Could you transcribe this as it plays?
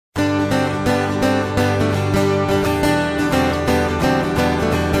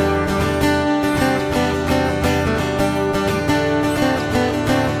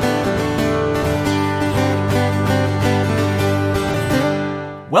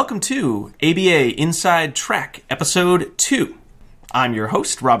Welcome to ABA Inside Track, Episode 2. I'm your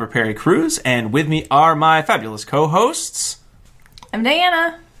host, Robert Parry-Cruwys, and with me are my fabulous co-hosts. I'm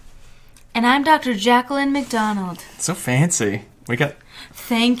Diana. And I'm Dr. Jacqueline McDonald. So fancy.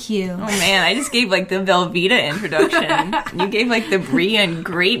 Thank you. Oh man, I just gave like the Velveeta introduction. You gave like the brie and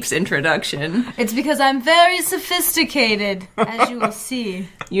grapes introduction. It's because I'm very sophisticated, as you will see.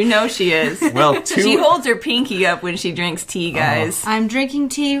 You know she is. Well, She holds her pinky up when she drinks tea, guys. I'm drinking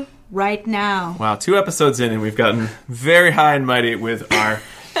tea right now. Wow, 2 episodes in and we've gotten very high and mighty with our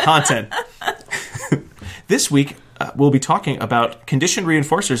content. This week, we'll be talking about conditioned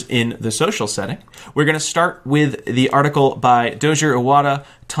reinforcers in the social setting. We're going to start with the article by Dozier, Iwata,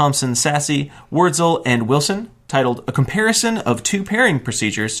 Thomason-Sassi, Worsdell, and Wilson, titled A Comparison of 2 Pairing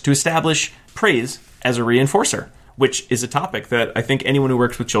Procedures to Establish Praise as a Reinforcer, which is a topic that I think anyone who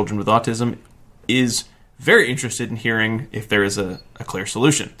works with children with autism is very interested in hearing if there is a clear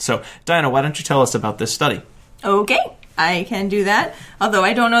solution. So, Diana, why don't you tell us about this study? Okay, I can do that. Although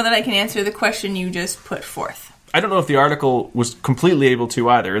I don't know that I can answer the question you just put forth. I don't know if the article was completely able to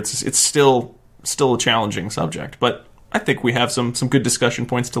either. It's still a challenging subject, but I think we have some good discussion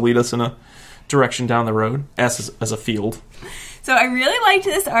points to lead us in a direction down the road as a field. So I really liked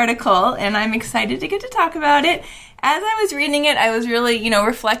this article, and I'm excited to get to talk about it. As I was reading it, I was really,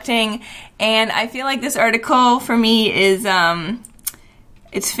 reflecting, and I feel like this article for me is,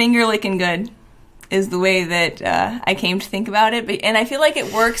 it's finger licking good, is the way that I came to think about it. And I feel like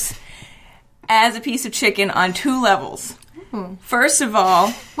it works as a piece of chicken on 2 levels. Ooh. First of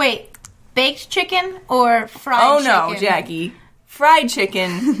all... Wait, baked chicken or fried chicken? Oh, no, Jackie. Fried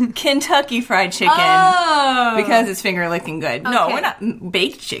chicken. Kentucky fried chicken. Oh! Because it's finger-licking good. Okay. No, we're not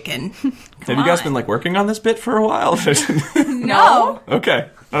baked chicken. Have you guys been, working on this bit for a while? No. Okay.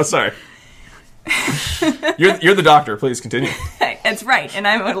 Oh, sorry. You're the doctor. Please continue. That's right, and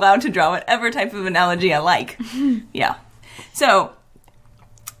I'm allowed to draw whatever type of analogy I like. Yeah. So...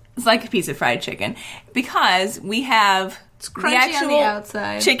 it's like a piece of fried chicken because we have It's crunchy the actual on the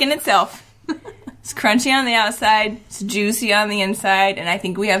outside. chicken itself. It's crunchy on the outside, it's juicy on the inside, and I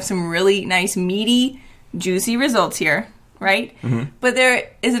think we have some really nice, meaty, juicy results here, right? Mm-hmm. But there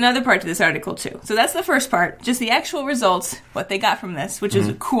is another part to this article, too. So that's the first part, just the actual results, what they got from this, which is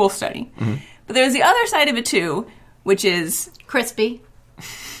a cool study. Mm-hmm. But there's the other side of it, too, which is... crispy.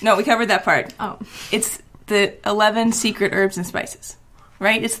 No, we covered that part. Oh. It's the 11 secret herbs and spices.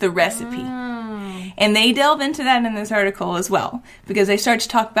 Right? It's the recipe. Mm. And they delve into that in this article as well, because they start to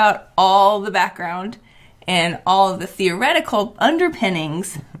talk about all the background and all of the theoretical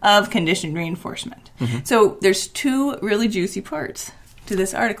underpinnings of conditioned reinforcement. Mm-hmm. So there's 2 really juicy parts to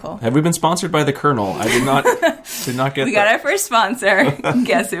this article. Have we been sponsored by the Colonel? I did not get We got our first sponsor.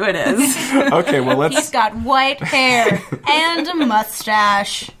 Guess who it is? Okay, well let's... He's got white hair and a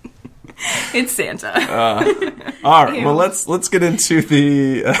mustache. It's Santa. All right. Well, let's get into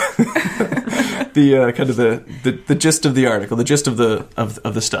the kind of the gist of the article, the gist of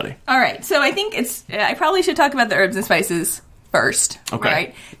the study. All right. So I think I probably should talk about the herbs and spices first, okay?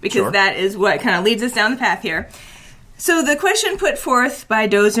 Right? Because that is what kind of leads us down the path here. So the question put forth by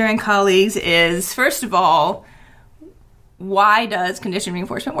Dozier and colleagues is, first of all, why does conditioned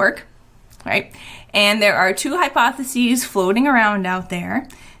reinforcement work? Right? And there are 2 hypotheses floating around out there.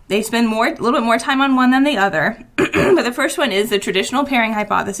 They spend a little bit more time on one than the other. But the first one is the traditional pairing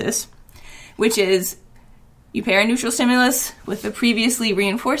hypothesis, which is you pair a neutral stimulus with a previously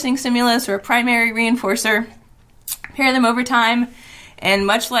reinforcing stimulus or a primary reinforcer, pair them over time, and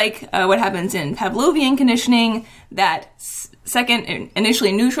much like what happens in Pavlovian conditioning, that second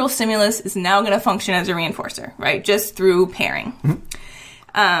initially neutral stimulus is now going to function as a reinforcer, right? Just through pairing.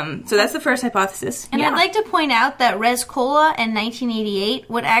 Mm-hmm. So that's the first hypothesis. And I'd like to point out that Rescola in 1988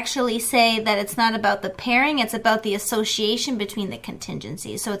 would actually say that it's not about the pairing, it's about the association between the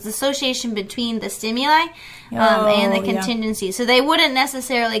contingencies. So it's association between the stimuli and the contingency. Yeah. So they wouldn't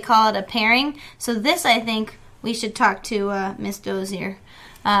necessarily call it a pairing. So this, I think, we should talk to Miss Dozier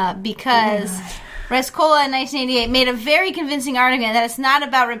because... Rescola in 1988 made a very convincing argument that it's not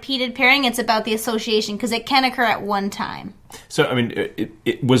about repeated pairing, it's about the association, because it can occur at one time. So, I mean,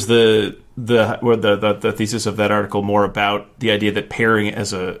 it was the thesis of that article more about the idea that pairing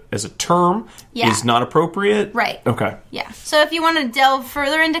as a term is not appropriate? Right. Okay. Yeah. So if you want to delve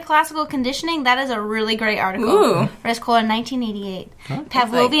further into classical conditioning, that is a really great article. Ooh. Rescola in 1988. Huh?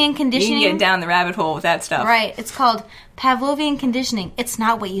 Pavlovian conditioning. You can get down the rabbit hole with that stuff. Right. It's called Pavlovian Conditioning. It's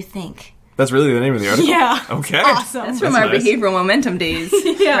not what you think. That's really the name of the article? Yeah. Okay. Awesome. That's from our behavioral momentum days.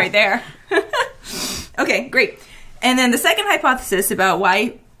 Right there. Okay, great. And then the second hypothesis about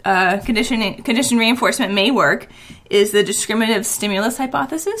why conditioned reinforcement may work is the discriminative stimulus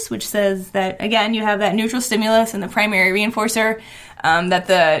hypothesis, which says that, again, you have that neutral stimulus and the primary reinforcer, that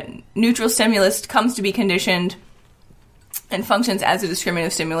the neutral stimulus comes to be conditioned and functions as a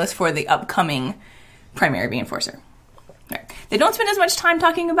discriminative stimulus for the upcoming primary reinforcer. Right. They don't spend as much time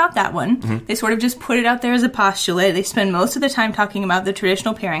talking about that one. Mm-hmm. They sort of just put it out there as a postulate. They spend most of the time talking about the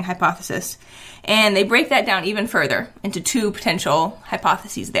traditional pairing hypothesis. And they break that down even further into 2 potential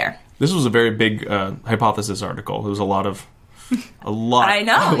hypotheses there. This was a very big hypothesis article. There was a lot. I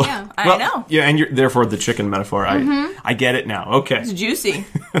know, yeah. I know. Yeah, and therefore the chicken metaphor. I get it now. Okay. It's juicy.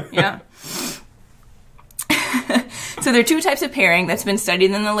 Yeah. So there are 2 types of pairing that's been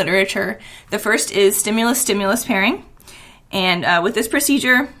studied in the literature. The first is stimulus-stimulus pairing. And with this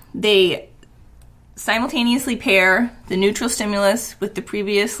procedure, they simultaneously pair the neutral stimulus with the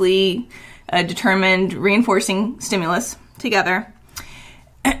previously determined reinforcing stimulus together.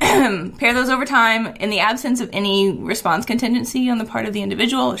 Pair those over time in the absence of any response contingency on the part of the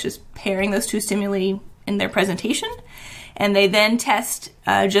individual. It's just pairing those 2 stimuli in their presentation. And they then test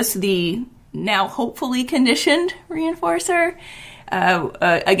just the now hopefully conditioned reinforcer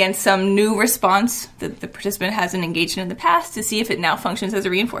against some new response that the participant hasn't engaged in the past to see if it now functions as a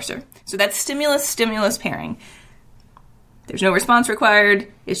reinforcer. So that's stimulus-stimulus pairing. There's no response required.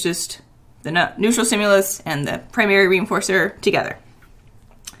 It's just the neutral stimulus and the primary reinforcer together.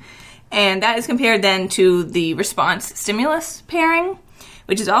 And that is compared then to the response-stimulus pairing,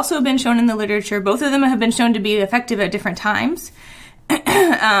 which has also been shown in the literature. Both of them have been shown to be effective at different times.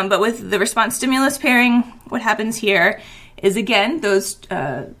 But with the response-stimulus pairing, what happens here is, again, those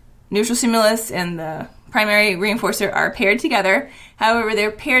neutral stimulus and the primary reinforcer are paired together. However,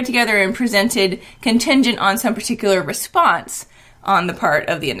 they're paired together and presented contingent on some particular response on the part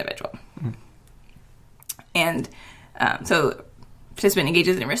of the individual. Mm. And so participant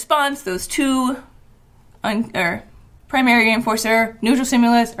engages in response. Those 2 primary reinforcer, neutral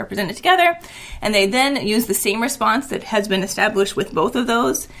stimulus are presented together, and they then use the same response that has been established with both of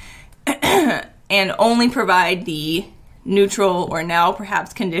those and only provide the neutral or now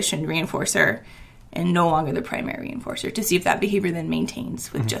perhaps conditioned reinforcer and no longer the primary reinforcer to see if that behavior then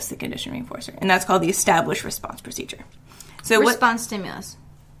maintains with just the conditioned reinforcer. And that's called the established response procedure. So response stimulus.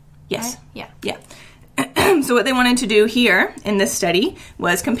 Yes. Right? Yeah. So what they wanted to do here in this study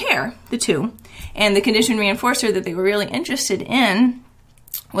was compare the 2. And the conditioned reinforcer that they were really interested in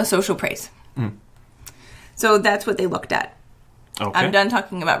was social praise. Mm. So that's what they looked at. Okay. I'm done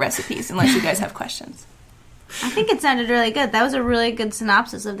talking about recipes unless you guys have questions. I think it sounded really good. That was a really good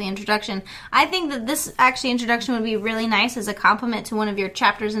synopsis of the introduction. I think that this introduction would be really nice as a complement to one of your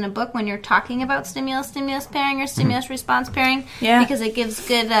chapters in a book when you're talking about stimulus-stimulus pairing or stimulus-response pairing. Yeah. Because it gives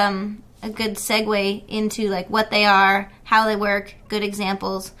a good segue into like what they are, how they work, good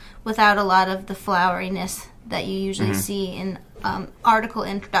examples, without a lot of the floweriness that you usually see in article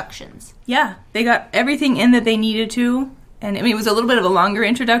introductions. Yeah, they got everything in that they needed to. And I mean, it was a little bit of a longer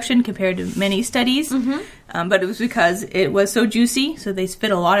introduction compared to many studies, but it was because it was so juicy, so they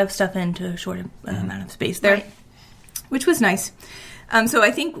fit a lot of stuff into a short amount of space there, which was nice. So I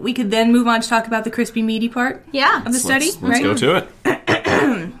think we could then move on to talk about the crispy, meaty part of the study. Let's go to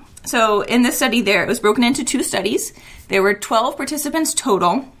it. So in this study it was broken into 2 studies. There were 12 participants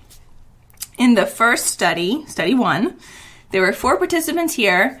total. In the first study, study 1, there were 4 participants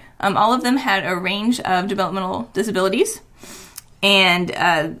here. All of them had a range of developmental disabilities. And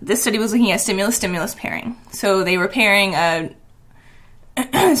this study was looking at stimulus-stimulus pairing. So they were pairing a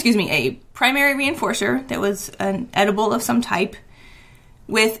primary reinforcer that was an edible of some type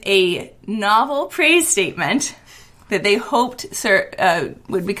with a novel praise statement that they hoped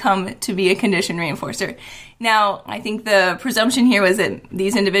would become to be a conditioned reinforcer. Now, I think the presumption here was that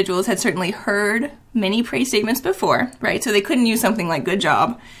these individuals had certainly heard many praise statements before, right? So they couldn't use something like good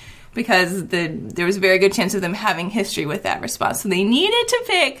job because there was a very good chance of them having history with that response. So they needed to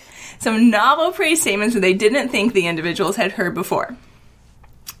pick some novel praise statements that they didn't think the individuals had heard before.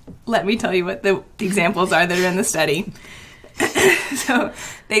 Let me tell you what the examples are that are in the study. So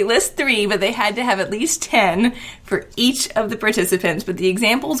they list 3, but they had to have at least 10 for each of the participants. But the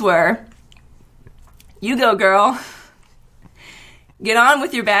examples were, you go, girl. Get on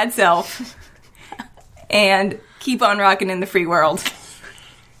with your bad self. And keep on rocking in the free world.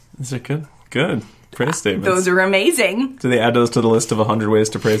 These are good praise statements. Those are amazing. Do they add those to the list of 100 ways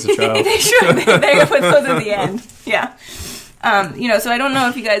to praise a child? They should. They're going to put those at the end. Yeah. So I don't know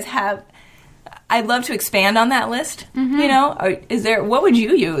if you guys have... I'd love to expand on that list. Mm-hmm. What would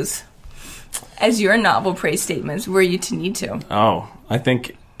you use as your novel praise statements were you to need to? Oh, I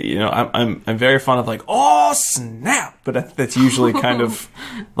think I'm very fond of like, oh snap, but that's usually kind of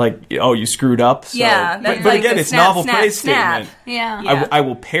like, oh, you screwed up. So. Yeah, but like again, it's snap, novel snap, praise snap. statement. Yeah. I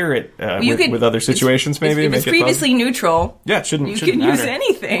will pair it with other situations. Maybe if it's previously neutral. Yeah, it shouldn't. You shouldn't can use matter.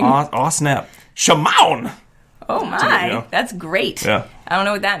 anything. Oh snap, shamaun. Oh my, know. that's great. Yeah. I don't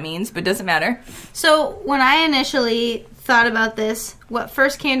know what that means, but doesn't matter. So when I initially thought about this, what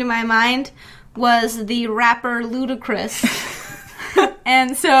first came to my mind was the rapper Ludacris.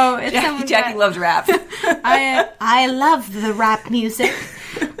 And so it's Jackie loves rap. I love the rap music.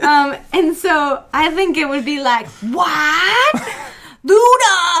 And so I think it would be like, what?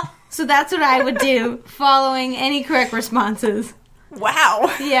 Luda! So that's what I would do, following any correct responses.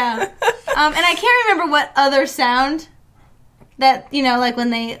 Wow. Yeah. And I can't remember what other sound that, like when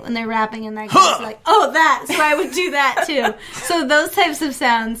they're rapping and that guy's like, oh, that. So I would do that too. So those types of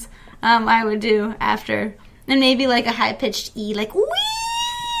sounds I would do after. And maybe like a high-pitched E, like, wee!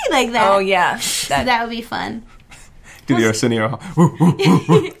 Like that. Oh, yeah. That would be fun. Do the Arsenio.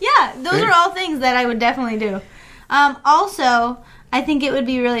 Yeah, those are all things that I would definitely do. Also, I think it would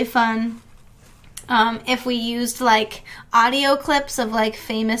be really fun if we used like audio clips of like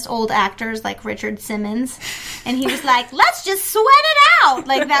famous old actors like Richard Simmons, and he was like, "Let's just sweat it out."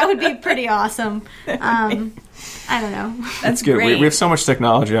 Like that would be pretty awesome. I don't know. That's good. great. We have so much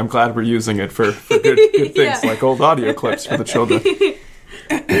technology. I'm glad we're using it for good things like old audio clips for the children.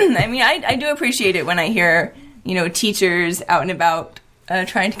 I mean, I do appreciate it when I hear, teachers out and about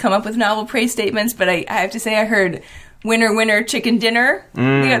trying to come up with novel praise statements, but I have to say I heard winner, winner, chicken dinner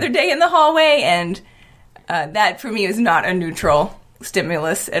the other day in the hallway, and that for me is not a neutral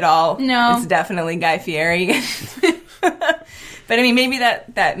stimulus at all. No. It's definitely Guy Fieri. But I mean, maybe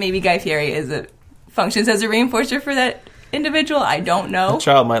maybe Guy Fieri functions as a reinforcer for that individual. I don't know. A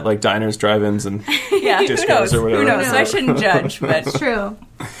child might like diners, drive-ins, and Yeah, who discos knows? or whatever. Who knows? So I shouldn't judge, but It's true.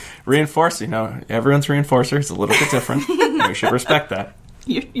 Reinforce, everyone's reinforcer. It's a little bit different. We should respect that.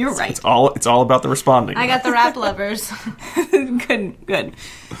 you're right. It's all about the responding. I got the rap lovers. Good.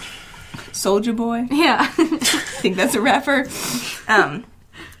 Soldier Boy. Yeah. I think that's a rapper.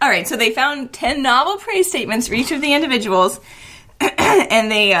 All right, so they found 10 novel praise statements for each of the individuals,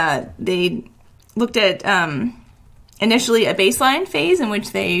 and they looked at initially a baseline phase in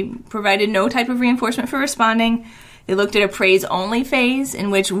which they provided no type of reinforcement for responding. They looked at a praise-only phase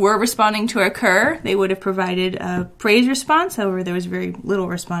in which were responding to occur, they would have provided a praise response. However, there was very little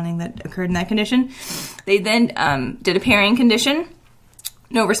responding that occurred in that condition. They then did a pairing condition.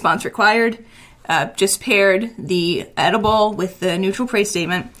 No response required. Just paired the edible with the neutral praise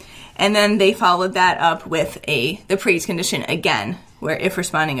statement. And then they followed that up with the praise condition again, where if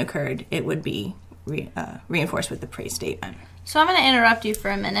responding occurred, it would be reinforced with the praise statement. So I'm going to interrupt you for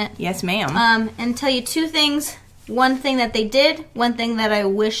a minute. Yes, ma'am. And tell you two things. One thing that they did, one thing that I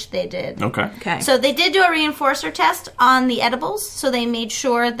wish they did. Okay. So they did do a reinforcer test on the edibles. So they made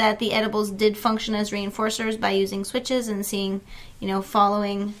sure that the edibles did function as reinforcers by using switches and seeing,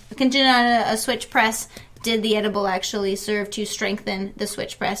 following a contingent on a switch press. Did the edible actually serve to strengthen the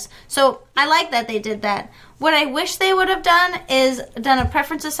switch press? So I like that they did that. What I wish they would have done is done a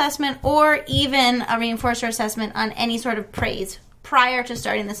preference assessment or even a reinforcer assessment on any sort of praise prior to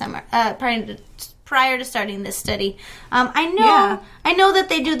starting the prior to starting this study. I know that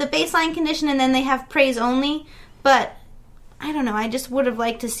they do the baseline condition and then they have praise only, but I don't know. I just would have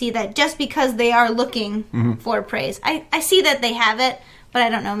liked to see that just because they are looking for praise. I see that they have it, but I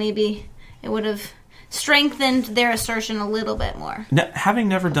don't know. Maybe it would have strengthened their assertion a little bit more. Now, having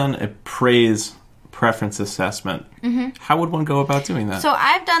never done a praise preference assessment, how would one go about doing that? So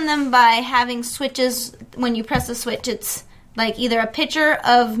I've done them by having switches. When you press the switch, it's like either a picture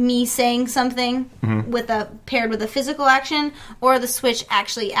of me saying something paired with a physical action, or the switch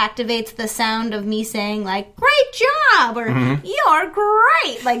actually activates the sound of me saying like "great job" or "you're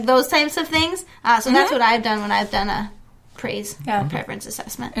great," like those types of things. So that's what I've done when I've done a praise preference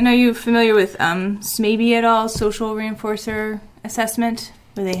assessment. And are you familiar with SMABI et al. Social reinforcer assessment,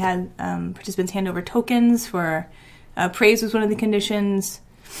 where they had participants hand over tokens for praise was one of the conditions?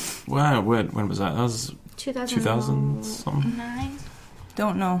 Wow, when was that? That was 2000 something. 9?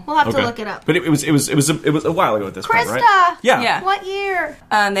 Don't know. We'll have to look it up. But it was a while ago at this point, right? Krista! Yeah. What year?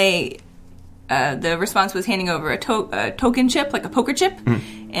 The response was handing over a token chip, like a poker chip,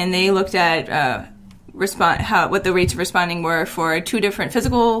 and they looked at what the rates of responding were for 2 different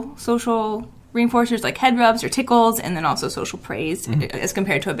physical social reinforcers, like head rubs or tickles, and then also social praise as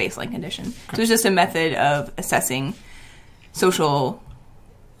compared to a baseline condition. Okay. So it was just a method of assessing social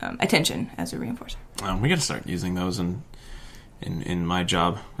attention as a reinforcer. We got to start using those in my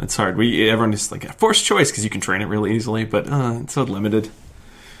job. It's hard. Everyone is like forced choice because you can train it really easily, but it's so limited.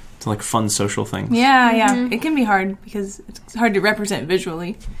 to like fun social things. Yeah. It can be hard because it's hard to represent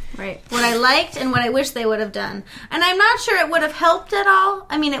visually. Right. What I liked and what I wish they would have done. And I'm not sure it would have helped at all.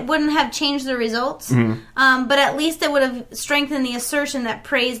 I mean, it wouldn't have changed the results. But at least it would have strengthened the assertion that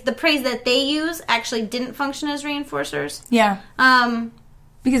the praise that they use actually didn't function as reinforcers. Yeah.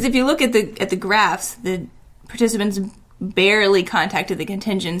 Because if you look at the graphs, the participants barely contacted the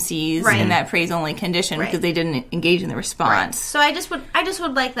contingencies in that praise-only condition because they didn't engage in the response. So I just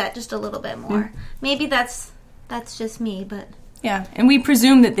would like that just a little bit more. Maybe that's just me, but yeah. And we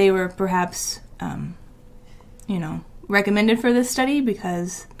presume that they were perhaps, recommended for this study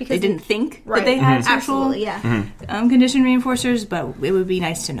because they didn't think that they had social condition reinforcers, but it would be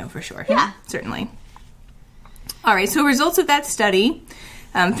nice to know for sure. Yeah, certainly. All right. So results of that study.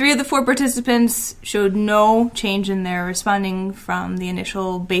 3 of the 4 participants showed no change in their responding from the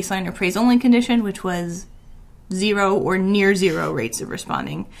initial baseline or praise-only condition, which was 0 or near 0 rates of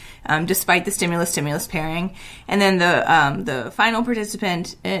responding, despite the stimulus-stimulus pairing. And then the final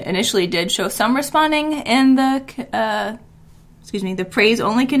participant initially did show some responding in the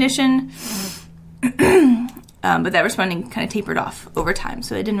praise-only condition, but that responding kind of tapered off over time,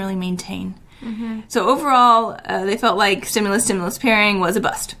 so it didn't really maintain. So overall, they felt like stimulus-stimulus pairing was a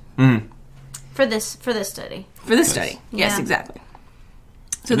bust. For this study. For this study, yes, exactly.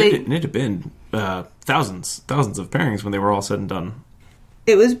 So it had been thousands of pairings when they were all said and done.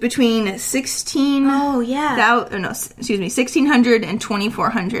 It was between 1,600 and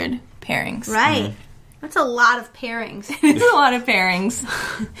 2,400 pairings. Right. That's a lot of pairings. It's a lot of pairings.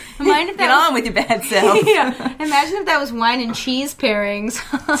 Get on with your bad self. Yeah. Imagine if that was wine and cheese pairings.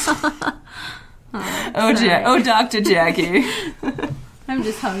 Oh, Dr. Jackie. I'm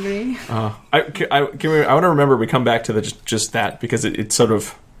just hungry. I want to remember we come back to just that because it's sort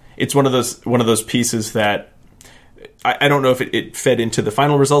of one of those pieces that I don't know if it fed into the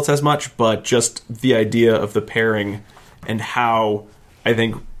final results as much, but just the idea of the pairing and how I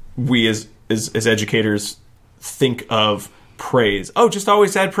think we as educators think of praise. Oh, just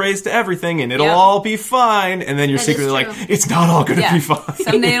always add praise to everything and it'll all be fine. And then you're secretly like, it's not all going to be fine.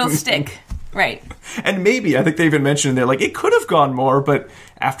 Someday it'll stick. Right. And maybe, I think they even mentioned in there, like, it could have gone more, but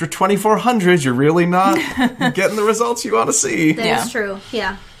after 2,400, you're really not getting the results you want to see. That's true.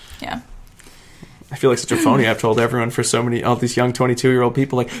 Yeah. Yeah. I feel like such a phony. I've told everyone for all these young 22-year-old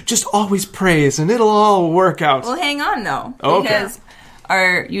people, like, just always praise and it'll all work out. Well, hang on, though. Okay. Because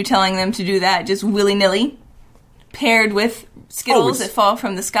are you telling them to do that just willy-nilly, paired with Skittles that fall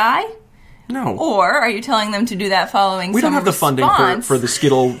from the sky? No. Or are you telling them to do that following We some don't have the funding for the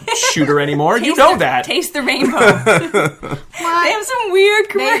Skittle shooter anymore. You know that. Taste the rainbow. They have some weird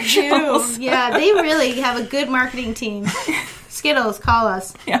commercials. They do. Yeah, they really have a good marketing team. Skittles, call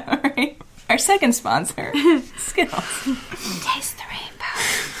us. Yeah, right. Our second sponsor, Skittles. Taste the rainbow.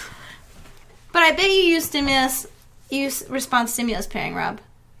 But I bet you use response stimulus pairing, Rob.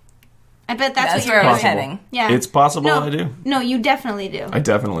 I bet that's where I was heading. Yeah. It's possible I do. No, you definitely do. I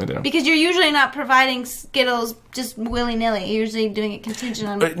definitely do. Because you're usually not providing Skittles just willy-nilly. You're usually doing it contingent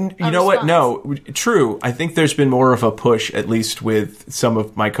on you know what? No, true. I think there's been more of a push, at least with some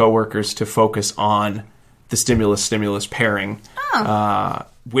of my coworkers, to focus on the stimulus-stimulus pairing,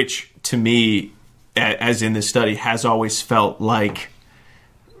 which to me, as in this study, has always felt like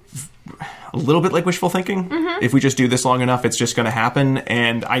a little bit like wishful thinking. If we just do this long enough, it's just going to happen.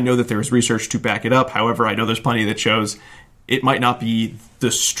 And I know that there is research to back it up. However, I know there's plenty that shows it might not be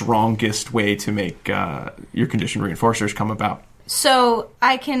the strongest way to make your conditioned reinforcers come about. So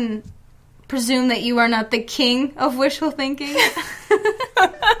I can presume that you are not the king of wishful thinking?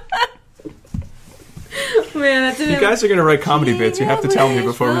 Man, that's you guys are going to write comedy bits. You have to tell me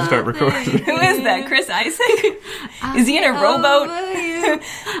before we start recording. Who is that? Chris Isaac? Is he in a rowboat?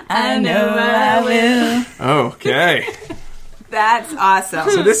 I know I will. Okay. That's awesome.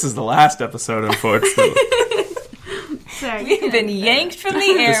 So this is the last episode, unfortunately. Sorry. We've been yanked from the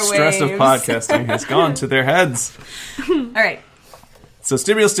airwaves. The stress of podcasting has gone to their heads. All right. So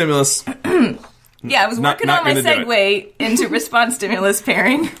stimulus. Yeah, I was working on my segue into response stimulus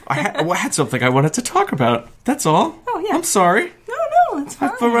pairing. I had something I wanted to talk about. That's all. Oh, yeah. I'm sorry. No, it's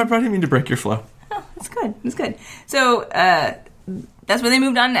fine. I didn't mean to break your flow. Oh, that's good. That's good. So that's where they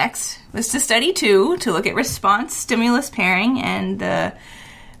moved on next, was to study 2, to look at response stimulus pairing and the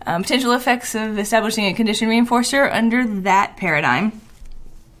potential effects of establishing a conditioned reinforcer under that paradigm.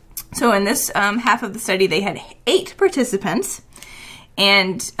 So in this half of the study, they had 8 participants,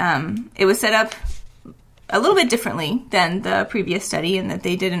 and it was set up a little bit differently than the previous study in that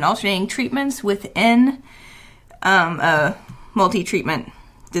they did an alternating treatments within a multi-treatment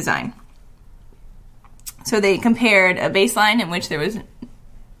design. So they compared a baseline in which there was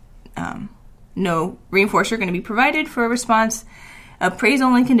no reinforcer going to be provided for a response, a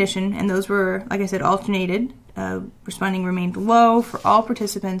praise-only condition, and those were, like I said, alternated. Responding remained low for all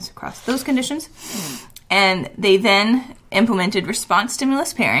participants across those conditions. And they then implemented response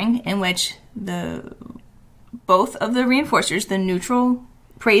stimulus pairing, in which both of the reinforcers, the neutral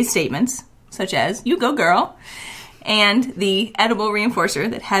praise statements, such as, "You go, girl," and the edible reinforcer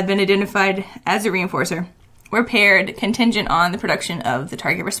that had been identified as a reinforcer, were paired contingent on the production of the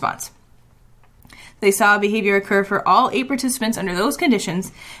target response. They saw behavior occur for all 8 participants under those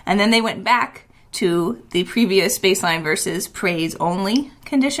conditions, and then they went back to the previous baseline versus praise-only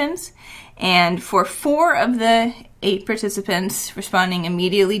conditions. And for 4 of the 8 participants, responding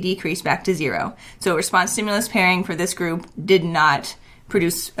immediately decreased back to 0. So response stimulus pairing for this group did not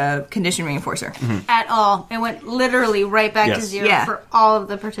produce a condition reinforcer. At all. It went literally right back to 0 for all of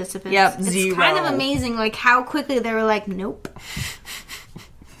the participants. Yep, it's 0. kind of amazing, like, how quickly they were like, nope.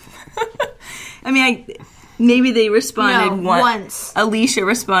 I mean, maybe they responded once. Alicia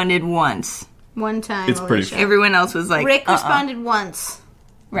responded once. One time. It's pretty Alicia. Everyone else was like, Rick responded once.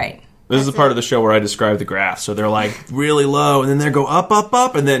 Right. This is the part of the show where I describe the graph. So they're like really low, and then they go up, up,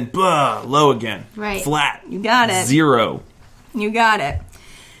 up, and then low again. Right. Flat. You got it. 0. You got it.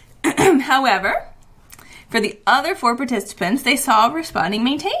 However, for the other 4 participants, they saw responding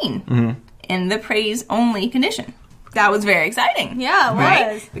maintain in the praise-only condition. That was very exciting. Yeah, it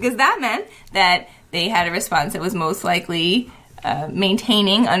right? was. Because that meant that they had a response that was most likely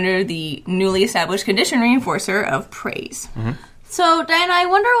maintaining under the newly established condition reinforcer of praise. So, Diana, I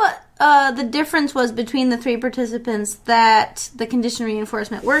wonder what the difference was between the 3 participants that the condition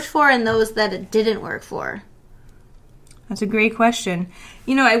reinforcement worked for and those that it didn't work for. That's a great question.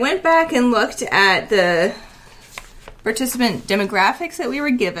 You know, I went back and looked at the participant demographics that we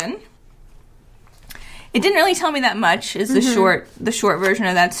were given. It didn't really tell me that much, is the short version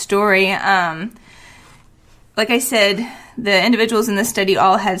of that story. Like I said, the individuals in this study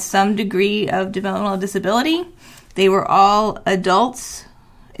all had some degree of developmental disability. They were all adults,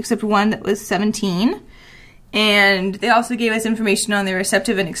 except one that was 17. And they also gave us information on their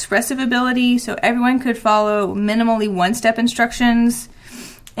receptive and expressive ability, so everyone could follow minimally one-step instructions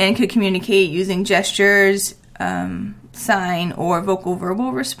and could communicate using gestures, sign, or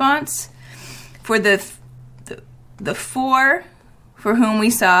vocal-verbal response. For the 4 for whom we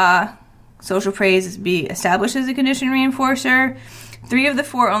saw social praise be established as a condition reinforcer, 3 of the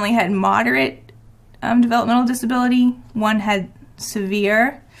 4 only had moderate developmental disability. 1 had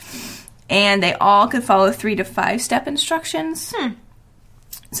severe. And they all could follow 3 to 5 step instructions.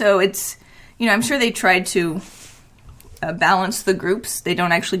 So it's, I'm sure they tried to balance the groups. They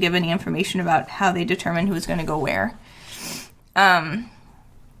don't actually give any information about how they determine who's going to go where. But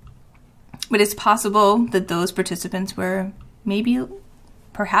it's possible that those participants were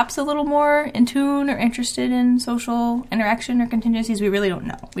perhaps a little more in tune or interested in social interaction or contingencies. We really don't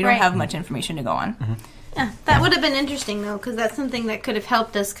know. We don't have much information to go on. Yeah, that would have been interesting, though, because that's something that could have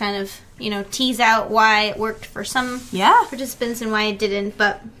helped us kind of, tease out why it worked for some participants and why it didn't,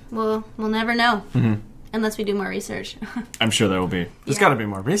 but we'll never know unless we do more research. I'm sure there will be. There's got to be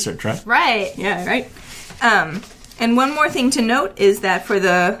more research, right? Right. Yeah, right. And one more thing to note is that for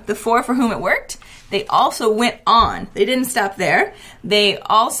the 4 for whom it worked, they also went on. They didn't stop there. They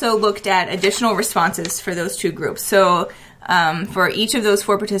also looked at additional responses for those 2 groups. So for each of those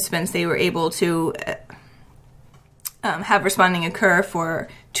 4 participants, they were able to have responding occur for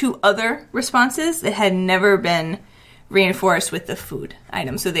 2 other responses that had never been reinforced with the food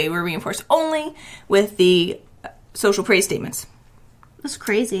item. So they were reinforced only with the social praise statements. That's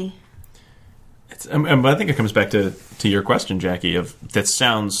crazy. But I think it comes back to your question, Jackie, that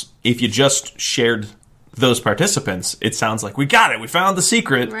sounds, if you just shared those participants, it sounds like we got it. We found the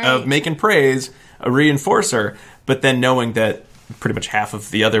secret of making praise a reinforcer, but then knowing that pretty much half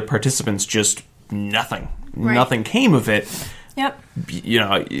of the other participants just nothing came of it. Yep.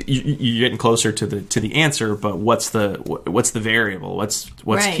 You're getting closer to the answer, but what's the variable?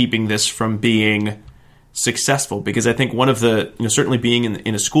 What's keeping this from being successful? Because I think one of the, certainly being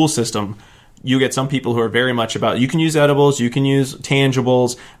in a school system, you get some people who are very much about, you can use edibles, you can use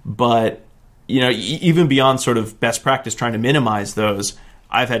tangibles, but even beyond sort of best practice, trying to minimize those.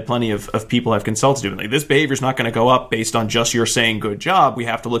 I've had plenty of people I've consulted with, like, this behavior is not going to go up based on just your saying good job. We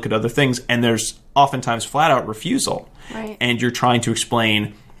have to look at other things. And there's oftentimes flat out refusal. Right. And you're trying to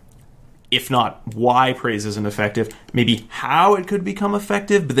explain, if not why praise isn't effective, maybe how it could become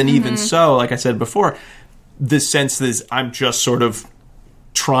effective. But then even so, like I said before, the sense is I'm just sort of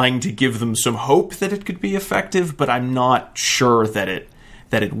trying to give them some hope that it could be effective, but I'm not sure that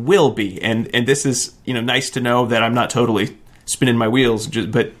it will be. And this is, nice to know that I'm not totally spinning my wheels,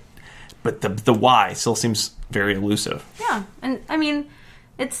 but but the why still seems very elusive. Yeah, and I mean,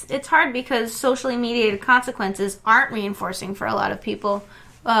 it's hard because socially mediated consequences aren't reinforcing for a lot of people.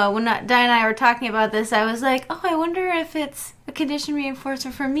 When Di and I were talking about this, I was like, I wonder if it's a condition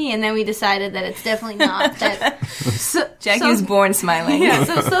reinforcer for me. And then we decided that it's definitely not. Jackie was born smiling. Yeah,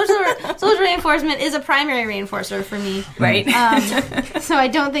 so social reinforcement is a primary reinforcer for me. Right. So I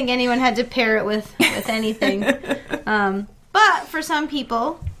don't think anyone had to pair it with anything. But for some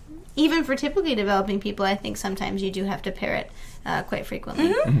people, even for typically developing people, I think sometimes you do have to pair it quite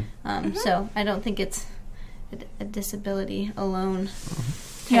frequently. So I don't think it's a disability alone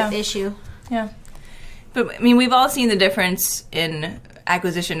type issue. Yeah. But, I mean, we've all seen the difference in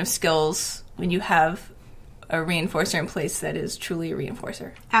acquisition of skills when you have a reinforcer in place that is truly a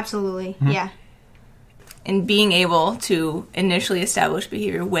reinforcer. Absolutely, yeah. And being able to initially establish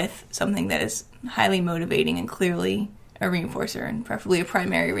behavior with something that is highly motivating and clearly a reinforcer, and preferably a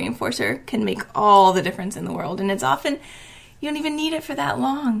primary reinforcer, can make all the difference in the world. And it's often, you don't even need it for that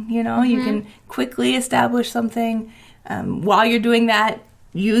long, you know? You can quickly establish something. While you're doing that,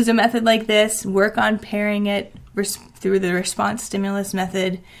 use a method like this, work on pairing it through the response stimulus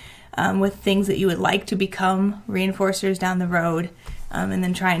method with things that you would like to become reinforcers down the road, and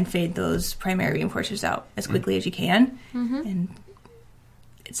then try and fade those primary reinforcers out as quickly as you can. And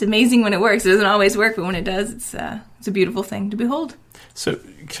it's amazing when it works. It doesn't always work, but when it does, it's a beautiful thing to behold. So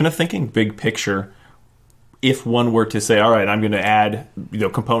kind of thinking big picture, if one were to say, all right, I'm going to add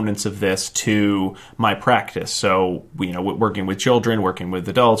components of this to my practice, so working with children, working with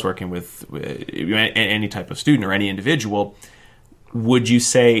adults, working with any type of student or any individual, would you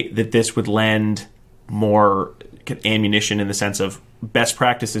say that this would lend more ammunition in the sense of best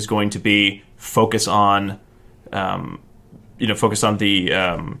practice is going to be focus on the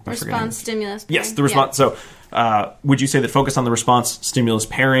response stimulus pairing? Yes, the response. Yeah. So would you say that focus on the response stimulus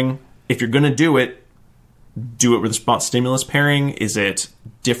pairing, if you're going to do it with response stimulus pairing? Is it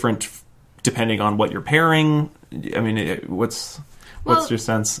different depending on what you're pairing? I mean, what's your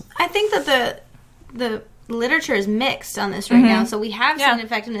sense? I think that the literature is mixed on this right now. So we have seen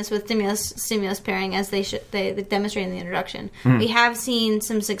effectiveness with stimulus pairing, as they demonstrate in the introduction. We have seen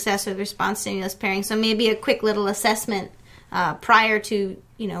some success with response stimulus pairing. So maybe a quick little assessment prior to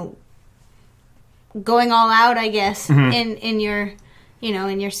going all out, I guess, in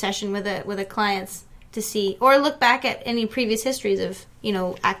your session with a client's, to see, or look back at any previous histories of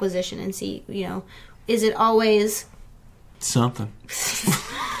acquisition and see is it always something?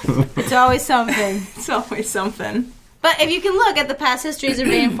 It's always something. It's always something. But if you can look at the past histories of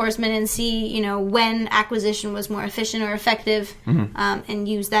reinforcement and see when acquisition was more efficient or effective, and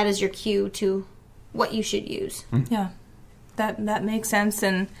use that as your cue to what you should use. Yeah, that makes sense.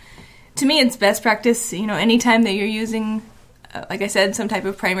 And to me, it's best practice. Anytime that you're using, like I said, some type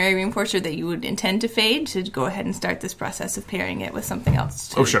of primary reinforcer that you would intend to fade, to go ahead and start this process of pairing it with something else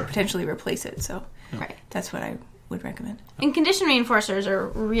to potentially replace it. So that's what I would recommend. And condition reinforcers are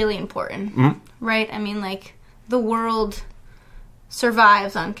really important, right? I mean, like, the world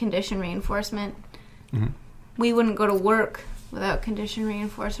survives on condition reinforcement. We wouldn't go to work without condition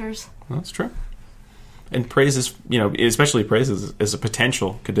reinforcers. That's true. And praise is, especially praise is a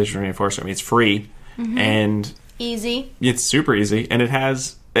potential condition reinforcer. I mean, it's free and easy. It's super easy, and I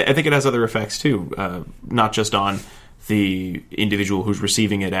think it has other effects too, not just on the individual who's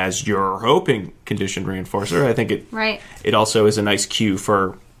receiving it as you're hoping conditioned reinforcer. I think it also is a nice cue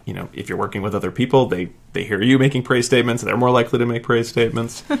for, if you're working with other people, they hear you making praise statements, they're more likely to make praise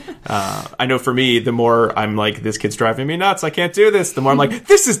statements. I know for me, the more I'm like, this kid's driving me nuts, I can't do this, the more I'm like,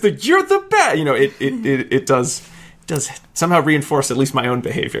 you're the best. It does somehow reinforce at least my own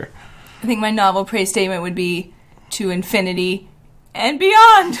behavior. I think my novel praise statement would be to infinity and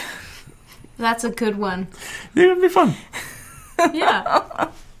beyond. That's a good one. It would be fun. Yeah.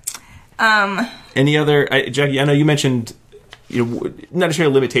 Any other, Jackie? I know you mentioned, not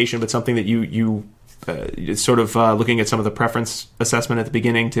necessarily a limitation, but something that you sort of looking at some of the preference assessment at the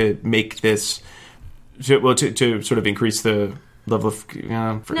beginning to make this, to sort of increase the level of.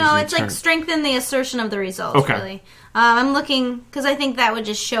 No, it's like strengthen the assertion of the results. Okay. Really, I'm looking because I think that would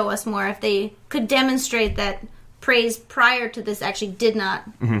just show us more if they could demonstrate that praise prior to this actually did not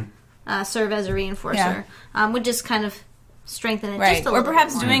serve as a reinforcer. Would just kind of strengthen it just a little bit. Or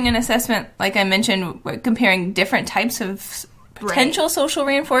perhaps doing an assessment, like I mentioned, comparing different types of potential social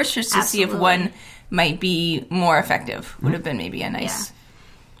reinforcers to see if one might be more effective. Would have been maybe a nice...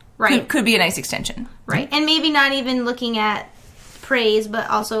 Could be a nice extension. Right. And maybe not even looking at praise, but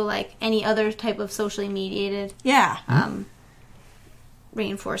also like any other type of socially mediated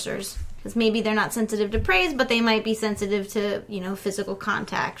reinforcers. Because maybe they're not sensitive to praise, but they might be sensitive to, physical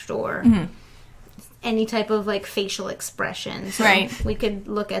contact or any type of, like, facial expression. So right. we could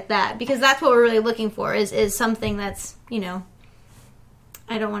look at that. Because that's what we're really looking for, is something that's,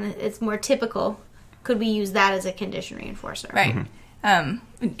 I don't want to... It's more typical. Could we use that as a condition reinforcer? Right.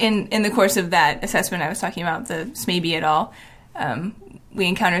 In the course of that assessment I was talking about, the Smaby et al., we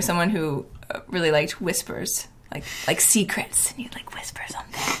encountered someone who really liked whispers, like secrets, and you'd like whisper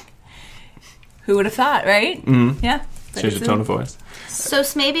something. Who would have thought, right? Mm-hmm. Yeah. Change the tone of voice. So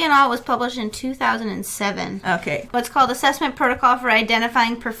Smaby and all was published in 2007. Okay. What's called Assessment Protocol for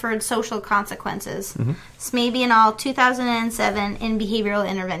Identifying Preferred Social Consequences. Smaby and all, 2007, in Behavioral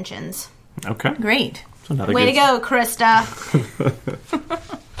Interventions. Okay. Great. Way to go, Krista.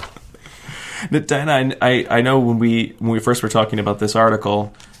 Now, Diana, I know when we first were talking about this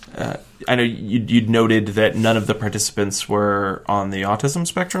article, I know you'd noted that none of the participants were on the autism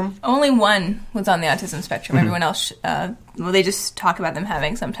spectrum. Only one was on the autism spectrum. Everyone else, they just talk about them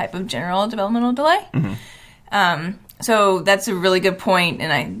having some type of general developmental delay. So that's a really good point,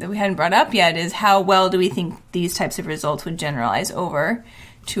 and that we hadn't brought up yet, is how well do we think these types of results would generalize over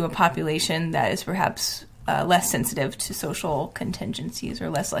to a population that is perhaps less sensitive to social contingencies or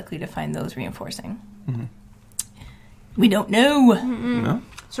less likely to find those reinforcing? We don't know. No?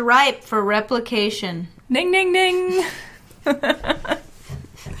 It's ripe for replication. Ding, ding, ding.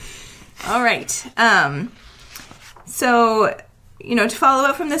 All right. So, to follow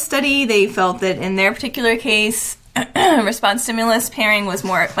up from this study, they felt that in their particular case, response-stimulus pairing was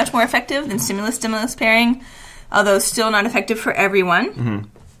much more effective than stimulus-stimulus pairing, although still not effective for everyone.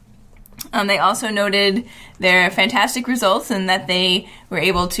 They also noted their fantastic results in that they were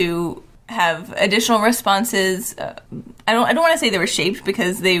able to have additional responses. I don't want to say they were shaped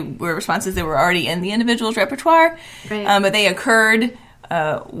because they were responses that were already in the individual's repertoire, right. But they occurred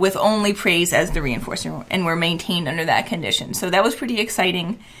with only praise as the reinforcer and were maintained under that condition. So that was pretty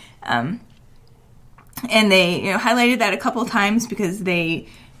exciting. And they highlighted that a couple times because they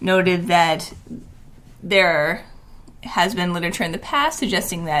noted that there has been literature in the past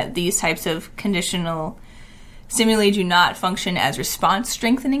suggesting that these types of conditional stimuli do not function as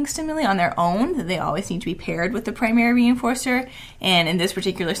response-strengthening stimuli on their own, that they always need to be paired with the primary reinforcer. And in this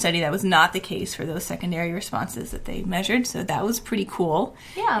particular study, that was not the case for those secondary responses that they measured. So that was pretty cool.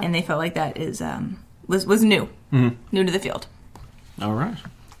 Yeah. And they felt like that was new, new to the field. All right.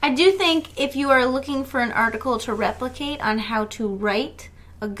 I do think if you are looking for an article to replicate on how to write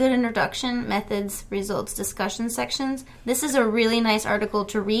a good introduction, methods, results, discussion sections, this is a really nice article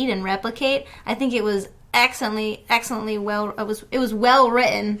to read and replicate. I think it was excellently well. It was well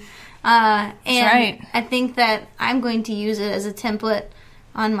written, and right. I think that I'm going to use it as a template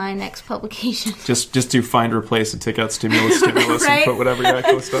on my next publication. Just to find, replace, and take out stimulus, right? and put whatever you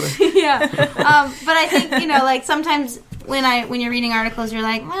actually study. Yeah, but I think like sometimes when you're reading articles, you're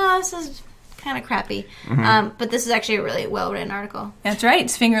like, well, this is kind of crappy. But this is actually a really well written article. That's right.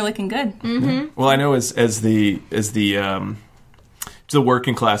 It's finger licking good. Yeah. Well, I know as the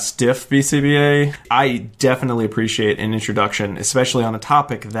working class stiff BCBA, I definitely appreciate an introduction, especially on a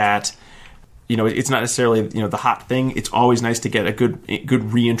topic that, it's not necessarily, the hot thing. It's always nice to get a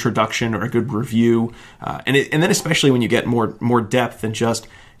good reintroduction or a good review. And then especially when you get more depth than just,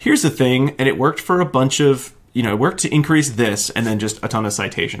 here's the thing, and it worked for a bunch of, it worked to increase this, and then just a ton of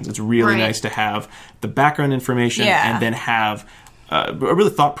citations. It's really nice to have the background information and then have a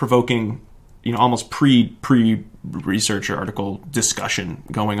really thought-provoking, almost pre-research article discussion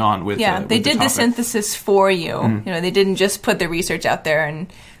going on with they did the synthesis for you. They didn't just put the research out there and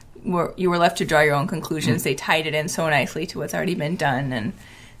you were left to draw your own conclusions. They tied it in so nicely to what's already been done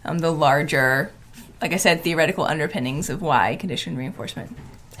and the larger, like I said, theoretical underpinnings of why conditioned reinforcement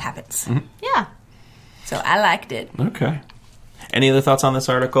happens. Yeah. So I liked it. Okay. Any other thoughts on this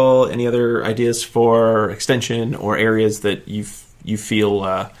article? Any other ideas for extension or areas that you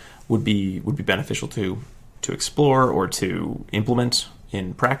feel would be beneficial to explore or to implement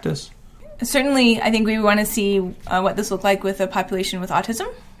in practice? Certainly, I think we want to see what this looked like with a population with autism,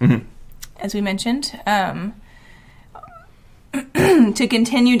 as we mentioned. To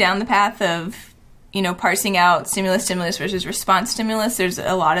continue down the path of, parsing out stimulus versus response stimulus, there's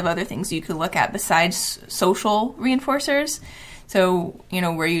a lot of other things you could look at besides social reinforcers. So,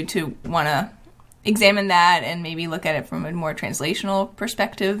 were you to want to examine that and maybe look at it from a more translational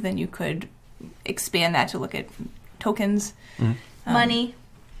perspective, then you could expand that to look at tokens. Money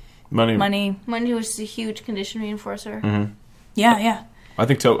was a huge condition reinforcer. Yeah. I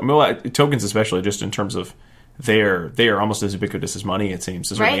think tokens, especially just in terms of they are almost as ubiquitous as money, it seems.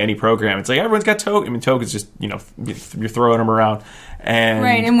 So certainly Right. any program, it's like everyone's got token. I mean, tokens just, you're throwing them around. And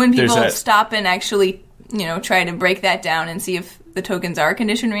Right, and when people there's stop and actually, try to break that down and see if the tokens are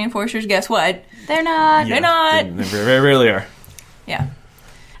condition reinforcers, guess what? They're not. They're not. They very, very rarely are. Yeah.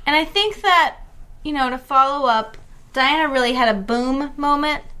 And I think that, to follow up, Diana really had a boom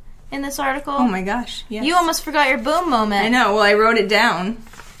moment in this article. Oh my gosh, yes. You almost forgot your boom moment. I know, well, I wrote it down.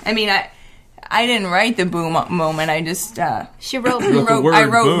 I mean, I didn't write the boom moment, I just, She wrote wrote the boom. word I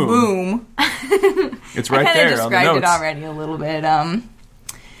wrote boom. boom. It's right I there kind of on the described notes. it already a little bit.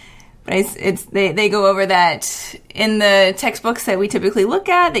 But they go over that in the textbooks that we typically look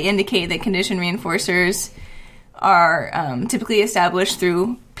at. They indicate that condition reinforcers are typically established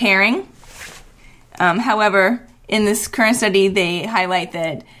through pairing. However, in this current study, they highlight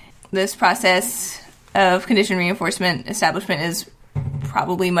that this process of condition reinforcement establishment is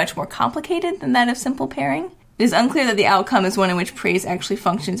probably much more complicated than that of simple pairing. It is unclear that the outcome is one in which praise actually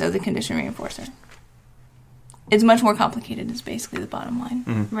functions as a condition reinforcer. It's much more complicated, is basically the bottom line.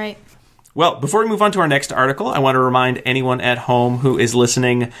 Mm-hmm. Right. Well, before we move on to our next article, I want to remind anyone at home who is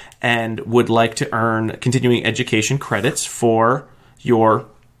listening and would like to earn continuing education credits for your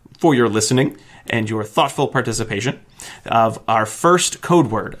listening and your thoughtful participation of our first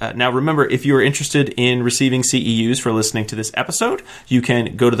code word. Now, remember, if you are interested in receiving CEUs for listening to this episode, you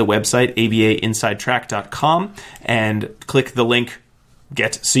can go to the website abainsidetrack.com and click the link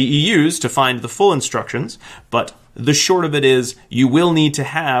Get CEUs to find the full instructions. But the short of it is you will need to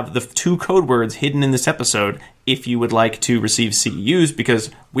have the 2 code words hidden in this episode if you would like to receive CEUs, because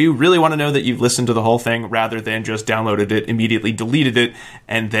we really want to know that you've listened to the whole thing rather than just downloaded it, immediately deleted it,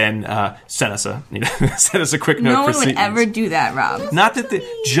 and then sent us a quick note No for one would CEUs. ever do that, Rob. Not that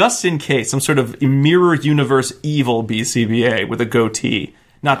just in case, some sort of mirror universe evil BCBA with a goatee.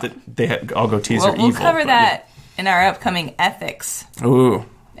 Not that all goatees are evil. We'll cover but that in our upcoming ethics yeah. Ooh.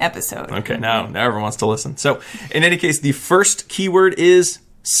 episode. Okay, now everyone wants to listen. So, in any case, the first keyword is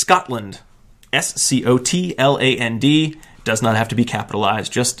Scotland. Scotland. Does not have to be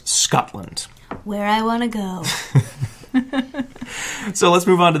capitalized, just Scotland. Where I want to go. So let's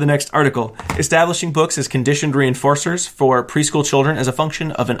move on to the next article. Establishing books as conditioned reinforcers for preschool children as a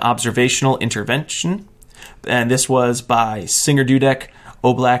function of an observational intervention. And this was by Singer-Dudek,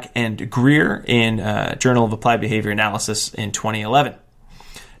 Oblak, and Greer in Journal of Applied Behavior Analysis in 2011.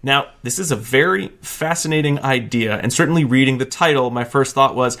 Now, this is a very fascinating idea, and certainly reading the title, my first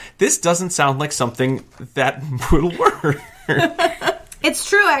thought was, this doesn't sound like something that will work. It's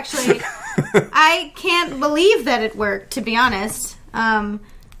true, actually. I can't believe that it worked, to be honest.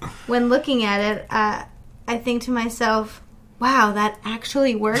 When looking at it, I think to myself, wow, that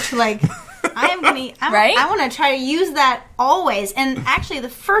actually worked. Like, Right? I want to try to use that always. And actually, the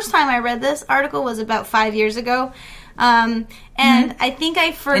first time I read this article was about 5 years ago. And I think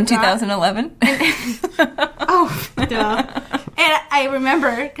I forgot. In 2011? Oh, duh. And I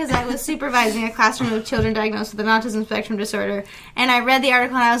remember, because I was supervising a classroom of children diagnosed with an autism spectrum disorder, and I read the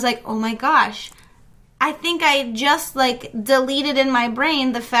article and I was like, oh my gosh, I think I just, deleted in my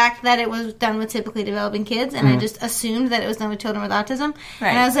brain the fact that it was done with typically developing kids, and I just assumed that it was done with children with autism. Right.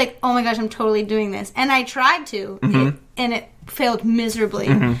 And I was like, oh my gosh, I'm totally doing this. And I tried to, and it failed miserably.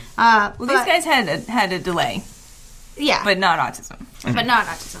 Well, these guys had a delay, yeah. but not autism. But not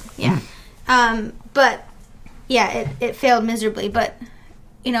autism, yeah. But, yeah, it failed miserably. But,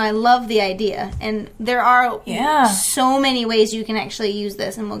 I love the idea. And there are so many ways you can actually use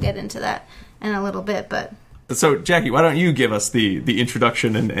this, and we'll get into that in a little bit. But So, Jackie, why don't you give us the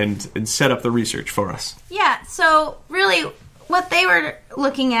introduction and set up the research for us? yeah, so really what they were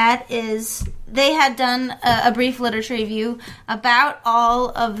looking at is they had done a brief literature review about all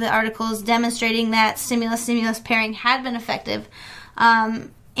of the articles demonstrating that stimulus-stimulus pairing had been effective.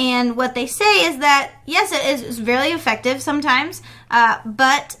 And what they say is that, yes, it is very effective sometimes,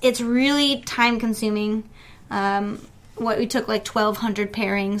 but it's really time-consuming. What we took 1,200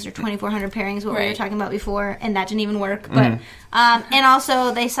 pairings or 2,400 pairings, what we were talking about before, and that didn't even work. But and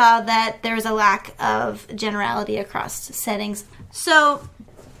also they saw that there was a lack of generality across settings. So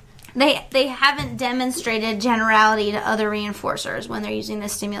they haven't demonstrated generality to other reinforcers when they're using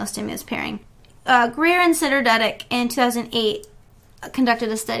this stimulus-stimulus pairing. Greer and Singer-Dudek in 2008 conducted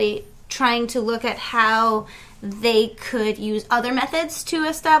a study trying to look at how they could use other methods to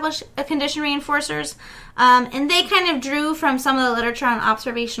establish a condition reinforcers. And they kind of drew from some of the literature on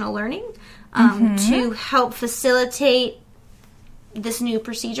observational learning to help facilitate this new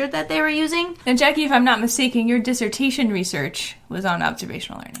procedure that they were using. And Jackie, if I'm not mistaken, your dissertation research was on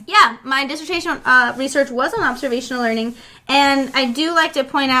observational learning. Yeah, my dissertation research was on observational learning, and I do like to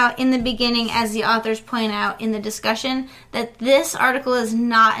point out in the beginning, as the authors point out in the discussion, that this article is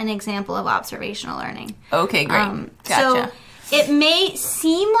not an example of observational learning. Okay, great. Gotcha. So it may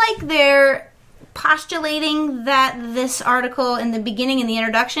seem like they're postulating that this article in the beginning, in the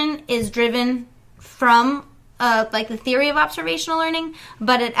introduction, is driven from like the theory of observational learning,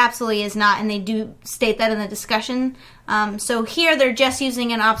 but it absolutely is not, and they do state that in the discussion. So here they're just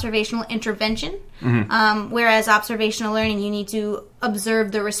using an observational intervention, whereas observational learning, you need to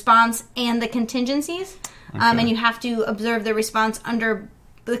observe the response and the contingencies, and you have to observe the response under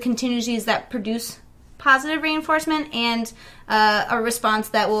the contingencies that produce positive reinforcement and a response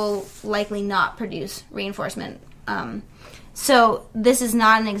that will likely not produce reinforcement. So this is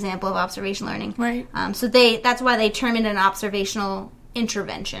not an example of observational learning. Right. So that's why they term it an observational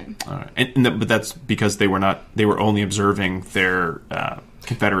intervention. All right. But that's because they were only observing their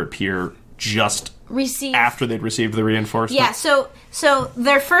Confederate peer just after they'd received the reinforcement. Yeah, so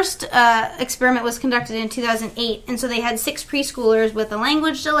their first experiment was conducted in 2008, and so they had 6 preschoolers with a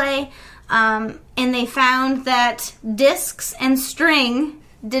language delay, and they found that discs and string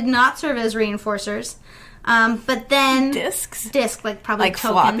did not serve as reinforcers. But then disc, like probably like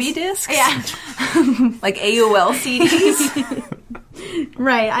tokens. floppy disks, yeah, like AOL CDs.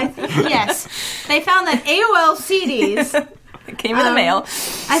 Right. I think yes, they found that AOL CDs came in the mail.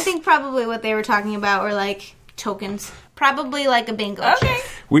 I think probably what they were talking about were like tokens, probably like a bingo. Okay. chip.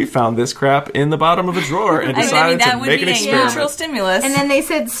 We found this crap in the bottom of a drawer and decided that to would make be an a experiment. natural stimulus. And then they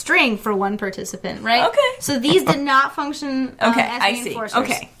said string for one participant, right? Okay. So these did not function as I see. reinforcers.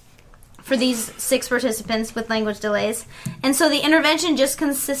 Okay. For these 6 participants with language delays. And so the intervention just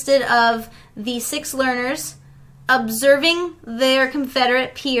consisted of the 6 learners observing their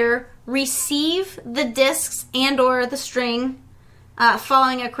Confederate peer receive the discs and or the string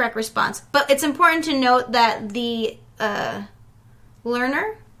following a correct response. But it's important to note that the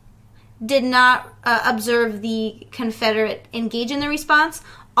learner did not observe the Confederate engage in the response.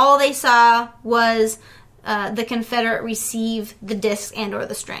 All they saw was the Confederate receive the discs and or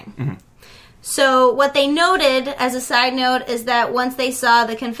the string. Mm-hmm. So what they noted, as a side note, is that once the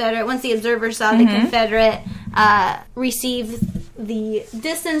observer saw the Confederate receive the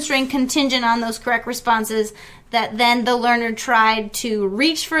distance string contingent on those correct responses, that then the learner tried to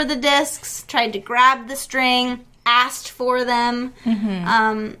reach for the discs, tried to grab the string, asked for them,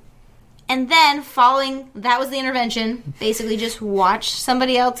 and then that was the intervention, basically just watch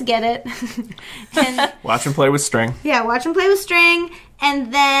somebody else get it. And watch them play with string. Yeah, watch them play with string.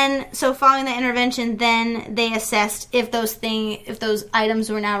 And then, so following the intervention, then they assessed if those items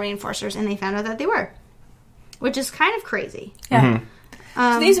were now reinforcers, and they found out that they were, which is kind of crazy. Yeah.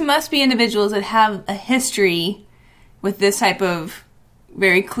 So these must be individuals that have a history with this type of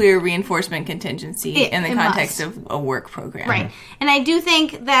very clear reinforcement contingency in the context of a work program. Right. And I do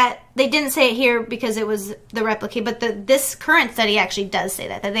think that they didn't say it here because it was the replicate, but this current study actually does say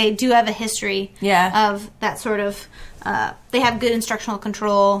that they do have a history of that sort of, they have good instructional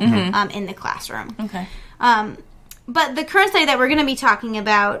control in the classroom. Okay. But the current study that we're going to be talking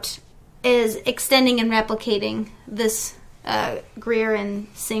about is extending and replicating this Greer and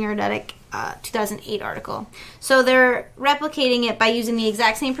Singer-Dudek 2008 article. So they're replicating it by using the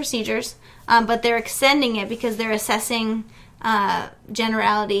exact same procedures, but they're extending it because they're assessing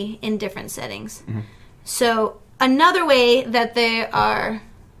generality in different settings. So another way that they are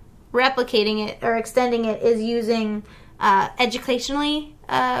replicating it or extending it is using educationally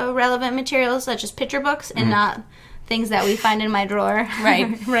relevant materials such as picture books and not things that we find in my drawer.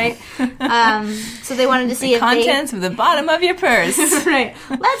 Right. Right. So they wanted to see if contents of the bottom of your purse. Right.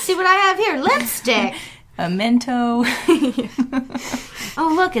 Let's see what I have here. Lipstick. A Mento.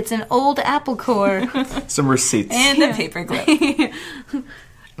 Oh, look, it's an old apple core. Some receipts. And a paper clip.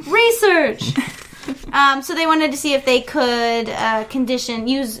 Research. So they wanted to see if they could condition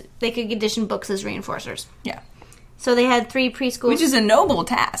books as reinforcers. Yeah. So they had 3 preschools. Which is a noble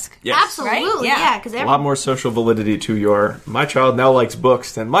task. Yes. Absolutely, right? yeah. Because a lot more social validity to your, my child now likes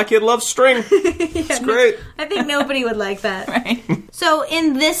books than my kid loves string. It's great. I think nobody would like that. Right. So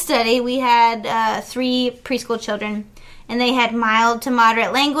in this study, we had 3 preschool children, and they had mild to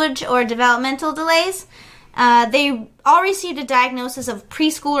moderate language or developmental delays. They all received a diagnosis of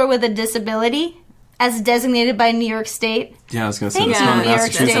preschooler with a disability, as designated by New York State. Yeah, I was going to say Thank this you, one in New York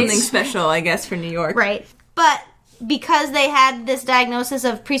Massachusetts. State. Something special, I guess, for New York. Right. But because they had this diagnosis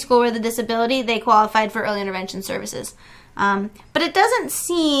of preschool with a disability, they qualified for early intervention services. But it doesn't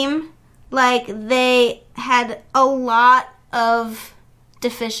seem like they had a lot of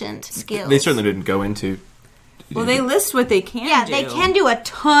deficient skills. They certainly didn't go into... Well, they list what they can do. Yeah, they can do a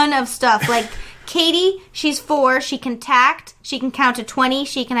ton of stuff. Like, Katie, she's 4. She can tact. She can count to 20.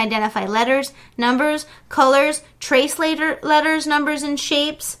 She can identify letters, numbers, colors, trace letters, numbers, and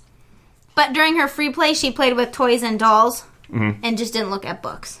shapes. But during her free play, she played with toys and dolls and just didn't look at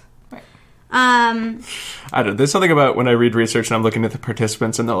books. Right. I don't know. There's something about when I read research and I'm looking at the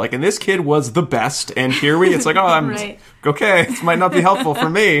participants and they're like, and this kid was the best, and here it's like, oh, I'm okay. This might not be helpful for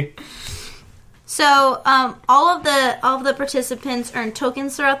me. So all of the participants earned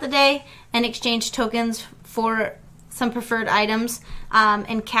tokens throughout the day and exchanged tokens for some preferred items.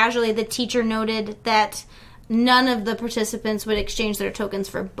 And casually, the teacher noted that none of the participants would exchange their tokens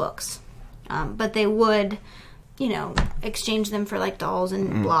for books, but they would, exchange them for like dolls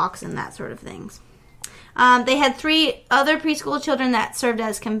and blocks and that sort of things. They had 3 other preschool children that served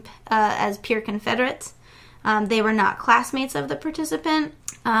as peer confederates. They were not classmates of the participant,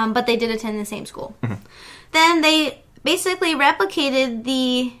 but they did attend the same school. Then they basically replicated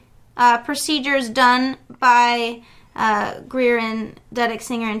the procedures done by Greer and Dudek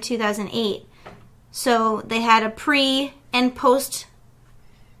Singer in 2008. So they had a pre and post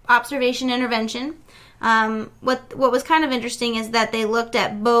observation intervention. What was kind of interesting is that they looked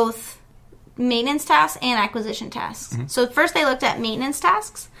at both maintenance tasks and acquisition tasks. So first they looked at maintenance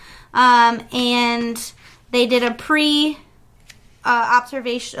tasks, and they did a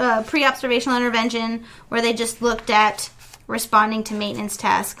pre-observational intervention where they just looked at responding to maintenance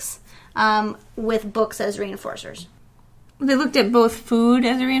tasks with books as reinforcers. They looked at both food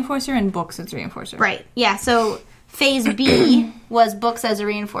as a reinforcer and books as a reinforcer. Right. Yeah. So phase B was books as a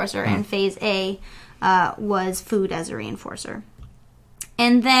reinforcer, and phase A was food as a reinforcer.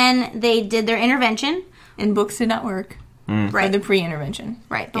 And then they did their intervention. And books did not work. Right. For the pre-intervention.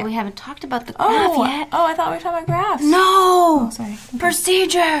 Right. But we haven't talked about the graph yet. Oh, I thought we were talking about graphs. No. Oh, sorry. Okay.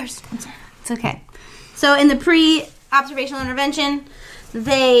 Procedures. I'm sorry. It's okay. So in the pre-observational intervention,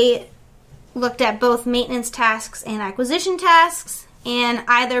 they looked at both maintenance tasks and acquisition tasks, and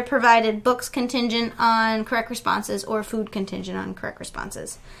either provided books contingent on correct responses or food contingent on correct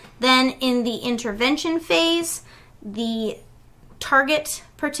responses. Then in the intervention phase, the target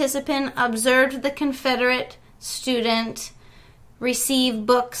participant observed the Confederate student receive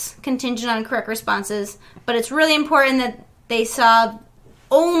books contingent on correct responses, but it's really important that they saw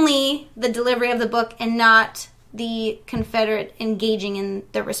only the delivery of the book and not the Confederate engaging in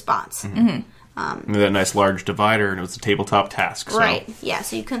the response. That nice large divider, and it was a tabletop task. So. Right, yeah,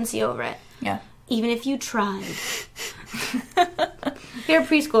 so you couldn't see over it. Yeah. Even if you tried. They're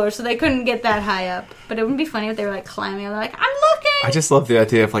preschoolers, so they couldn't get that high up. But it wouldn't be funny if they were like climbing and they're like, I'm looking! I just love the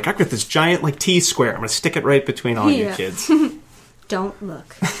idea of like, I've got this giant like T-square. I'm going to stick it right between all you kids. Don't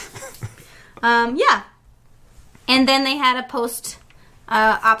look. Yeah. And then they had a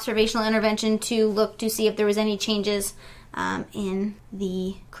post-observational intervention to look to see if there was any changes in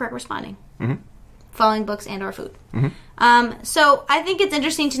the correct responding. Following books and or food. So I think it's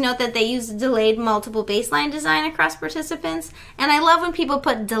interesting to note that they used delayed multiple baseline design across participants. And I love when people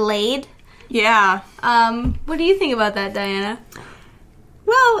put delayed. Yeah. What do you think about that, Diana?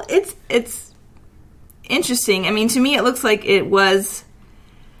 Well, it's interesting. I mean, to me it looks like it was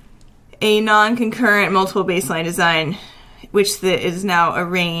a non-concurrent multiple baseline design, which is now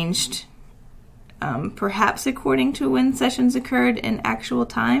arranged perhaps according to when sessions occurred in actual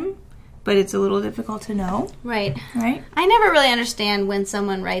time. But it's a little difficult to know. Right. Right? I never really understand when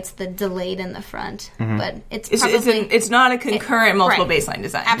someone writes the delayed in the front. But it's probably... It's not a concurrent multiple baseline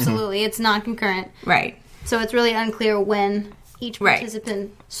design. Absolutely. It's non-concurrent. Right. So it's really unclear when each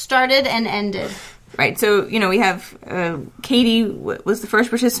participant started and ended. Right. So, we have Katie was the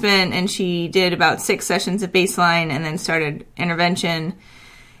first participant, and she did about 6 sessions of baseline and then started intervention.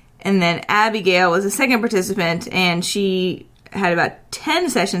 And then Abigail was the second participant, and she had about 10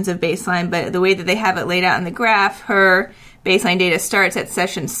 sessions of baseline, but the way that they have it laid out in the graph, her baseline data starts at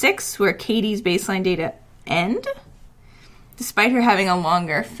session 6, where Katie's baseline data end, despite her having a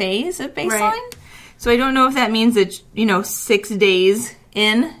longer phase of baseline. Right. So I don't know if that means that, 6 days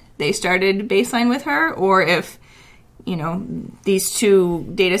in, they started baseline with her, or if, these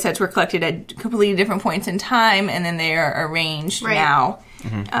 2 data sets were collected at completely different points in time, and then they are arranged now.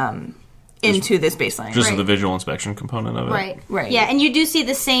 Into this baseline. Just the visual inspection component of it. Right. Yeah, and you do see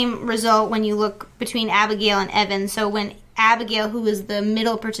the same result when you look between Abigail and Evan. So when Abigail, who is the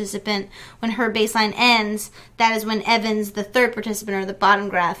middle participant, when her baseline ends, that is when Evan's, the third participant, or the bottom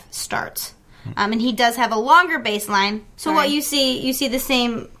graph, starts. And he does have a longer baseline. So what you see the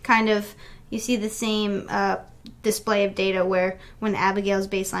same display of data where when Abigail's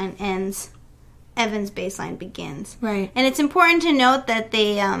baseline ends, Evan's baseline begins. Right. And it's important to note that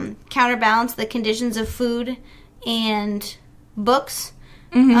they counterbalance the conditions of food and books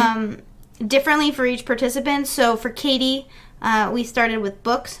differently for each participant. So for Katie, we started with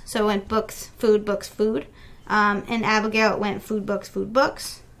books. So it went books, food, books, food. And Abigail, it went food, books, food,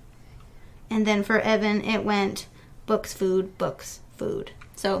 books. And then for Evan, it went books, food, food.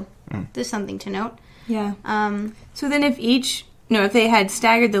 So there's something to note. Yeah. So then if they had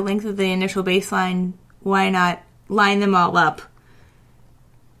staggered the length of the initial baseline, why not line them all up?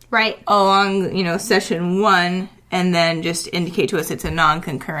 Right. Along, session 1, and then just indicate to us it's a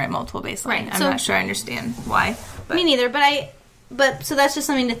non-concurrent multiple baseline. Right. I'm not sure I understand why. But. Me neither, but so that's just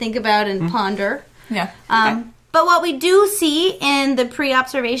something to think about and ponder. Yeah. Okay. But what we do see in the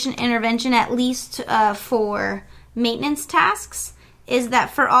pre-observation intervention, at least for maintenance tasks, is that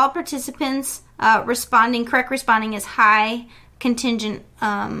for all participants, correct responding is high contingent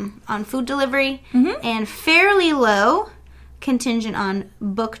on food delivery and fairly low contingent on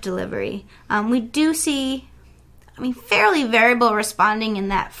book delivery. We do see, fairly variable responding in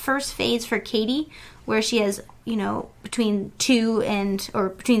that first phase for Katie, where she has, between 0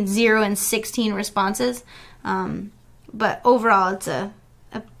 and 16 responses. But overall, it's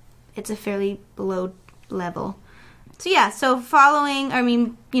a fairly low level. So yeah,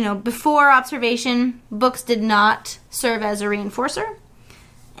 before observation, books did not serve as a reinforcer.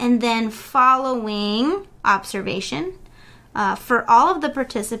 And then following observation, for all of the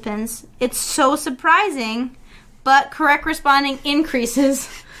participants, it's so surprising, but correct responding increases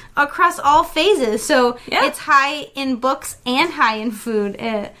across all phases. So it's high in books and high in food,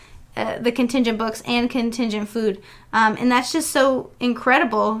 the contingent books and contingent food. And that's just so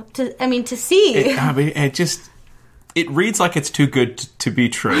incredible to see. It reads like it's too good to be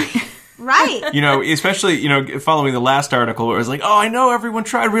true. Right. Especially, following the last article where it was like, I know everyone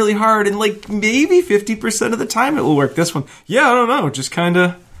tried really hard and maybe 50% of the time it will work. This one, I don't know. Just kind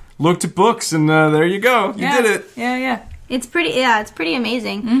of looked at books and there you go. You did it. Yeah. It's pretty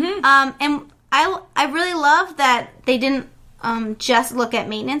amazing. And I really love that they didn't just look at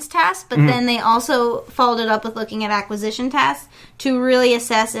maintenance tasks, but then they also followed it up with looking at acquisition tasks to really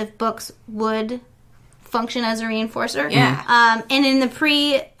assess if books would function as a reinforcer. Yeah. And in the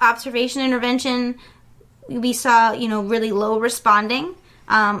pre-observation intervention, we saw, really low responding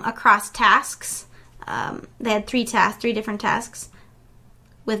across tasks. They had three different tasks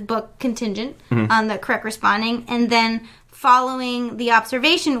with book contingent on the correct responding. And then following the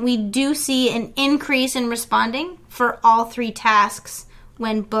observation, we do see an increase in responding for all 3 tasks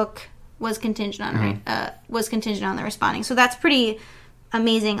when book was contingent on the responding. So that's pretty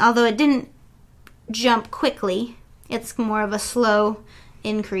amazing. Although it didn't jump quickly, it's more of a slow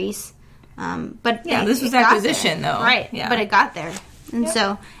increase. But this was acquisition though, right? Yeah. But it got there, and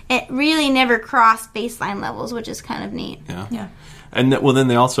so it really never crossed baseline levels, which is kind of neat. Yeah. And then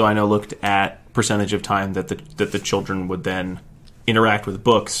they also, I know, looked at percentage of time that the children would then interact with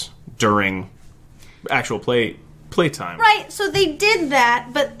books during actual playtime. Right, so they did that,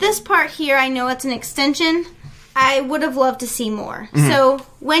 but this part here, I know it's an extension. I would have loved to see more. So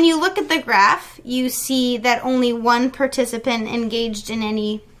when you look at the graph, you see that only one participant engaged in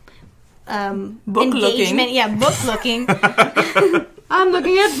any book engagement. Looking. Yeah, book looking. I'm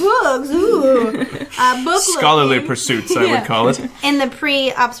looking at books. Ooh. Book Scholarly looking. pursuits, I would call it. In the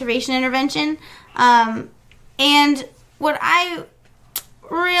pre-observation intervention. And what I'm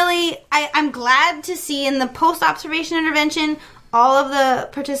glad to see in the post-observation intervention, all of the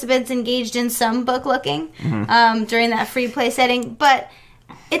participants engaged in some book looking during that free play setting. But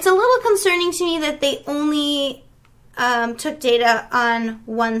it's a little concerning to me that they only took data on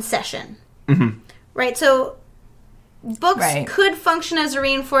one session. Right? So books could function as a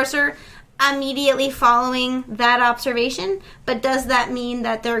reinforcer immediately following that observation, but does that mean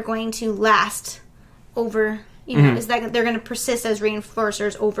that they're going to last over, is that they're going to persist as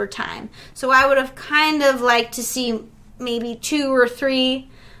reinforcers over time? So I would have kind of liked to see maybe 2 or 3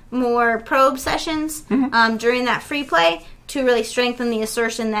 more probe sessions during that free play to really strengthen the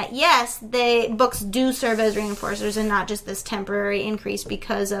assertion that, yes, books do serve as reinforcers and not just this temporary increase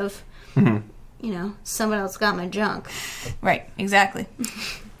because of, someone else got my junk. Right, exactly.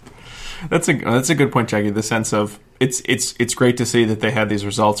 That's a good point, Jackie. The sense of it's great to see that they had these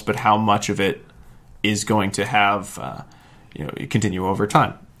results, but how much of it is going to have continue over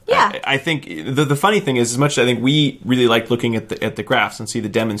time. Yeah, I think the funny thing is, as much as I think we really like looking at the graphs and see the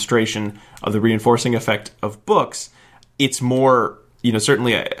demonstration of the reinforcing effect of books, it's more,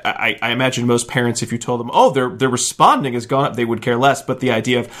 certainly I imagine most parents, if you told them, their responding has gone up, they would care less. But the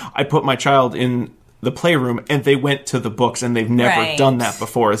idea of, I put my child in the playroom and they went to the books and they've never done that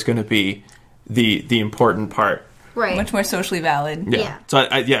before, is going to be the important part. Right. Much more socially valid. Yeah. So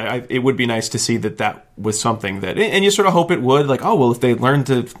it would be nice to see that was something that, and you sort of hope it would, like, oh, well, if they learned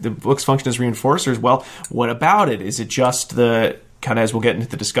the books function as reinforcers, well, what about it? Is it just the, kind of as we'll get into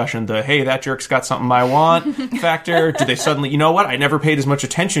the discussion, the, hey, that jerk's got something I want factor? Do they suddenly, you know what, I never paid as much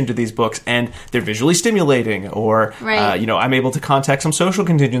attention to these books, and they're visually stimulating, or, I'm able to contact some social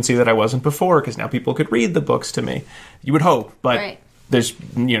contingency that I wasn't before, because now people could read the books to me. You would hope, but there's,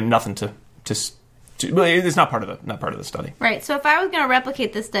 nothing to it's not part of the study. Right. So if I was going to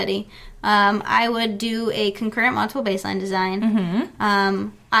replicate this study, I would do a concurrent multiple baseline design. Mm-hmm.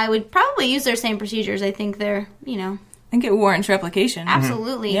 I would probably use their same procedures. I think they're, I think it warrants replication.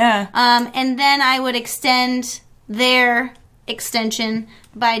 Absolutely. Yeah. And then I would extend their extension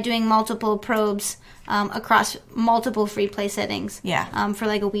by doing multiple probes across multiple free play settings. Yeah. For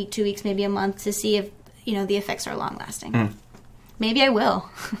like a week, 2 weeks, maybe a month, to see if, the effects are long lasting. Maybe I will.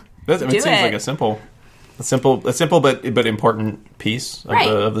 It seems like a simple but important piece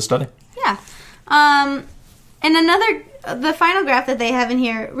of the study. Yeah. And the final graph that they have in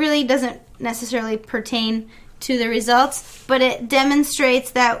here really doesn't necessarily pertain to the results, but it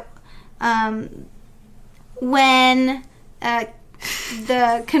demonstrates that when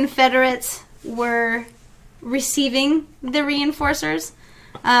the Confederates were receiving the reinforcers,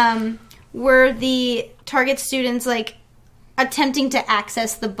 were the target students like attempting to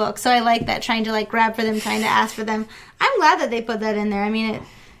access the book. So I like that, trying to like grab for them, trying to ask for them. I'm glad that they put that in there. I mean,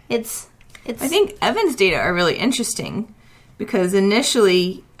 it's I think Evan's data are really interesting because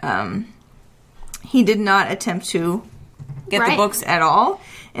initially he did not attempt to get the books at all,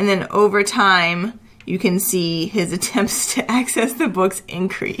 and then over time you can see his attempts to access the books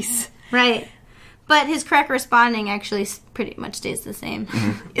increase. Right. But his correct responding actually pretty much stays the same.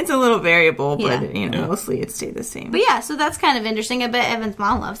 Mm-hmm. It's a little variable, but mostly it stayed the same. But yeah, so that's kind of interesting. I bet Evan's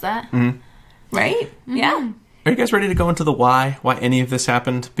mom loves that. Mm-hmm. Right? Mm-hmm. Yeah. Are you guys ready to go into the why any of this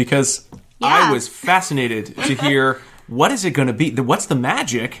happened? Because I was fascinated to hear what is it going to be? What's the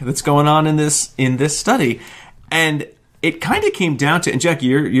magic that's going on in this study? And it kind of came down to, and Jackie,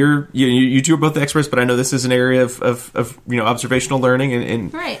 you two are both the experts, but I know this is an area of observational learning,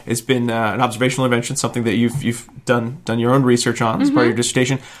 and it's been an observational intervention, something that you've done your own research on as part of your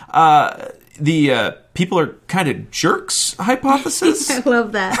dissertation. The people are kind of jerks hypothesis. I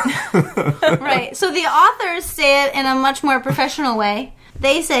love that. Right. So the authors say it in a much more professional way.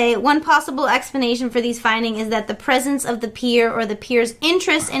 They say one possible explanation for these findings is that the presence of the peer or the peer's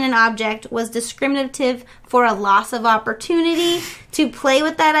interest in an object was discriminative for a loss of opportunity to play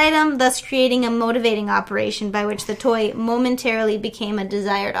with that item, thus creating a motivating operation by which the toy momentarily became a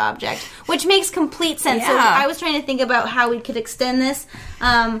desired object, which makes complete sense. Yeah. So I was trying to think about how we could extend this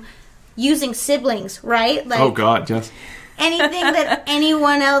using siblings, right? Like, oh, God, yes. Anything that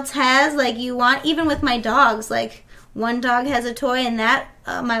anyone else has, like you want, even with my dogs, like one dog has a toy and that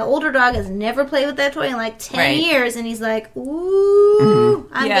my older dog has never played with that toy in like 10 years, and he's like, ooh,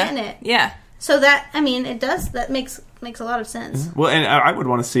 I'm getting it. Yeah. So that, I mean, that makes a lot of sense. Well, and I would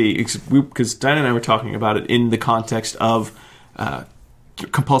want to see, because Diana and I were talking about it in the context of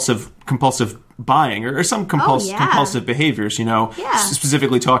compulsive buying or some compulsive behaviors,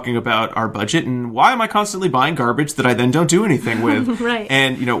 specifically talking about our budget and why am I constantly buying garbage that I then don't do anything with? Right.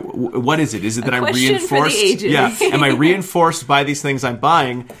 And, what is it? Is it that I'm reinforced? For the ages. Yeah. Am I reinforced by these things I'm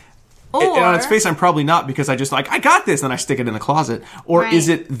buying? Or, and on its face, I'm probably not, because I just I got this and I stick it in the closet. Or is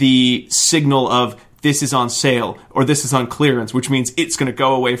it the signal of this is on sale or this is on clearance, which means it's going to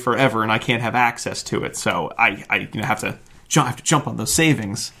go away forever and I can't have access to it. So I have to jump on those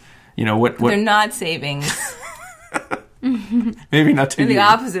savings. What They're not savings. Maybe not to They're you. the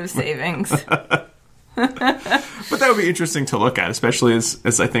opposite of savings. But that would be interesting to look at, especially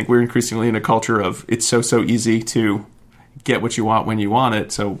as I think we're increasingly in a culture of it's so easy to get what you want when you want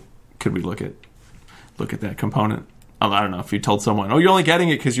it. So could we look at that component? I don't know, if you told someone, oh, you're only getting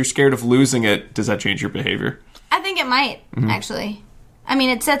it because you're scared of losing it, does that change your behavior? I think it might, actually. I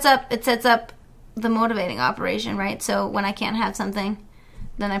mean, it sets up the motivating operation, right? So when I can't have something,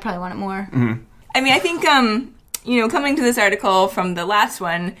 then I probably want it more. Mm-hmm. I mean, I think, coming to this article from the last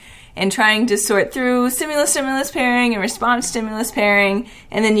one and trying to sort through stimulus-stimulus pairing and response-stimulus pairing,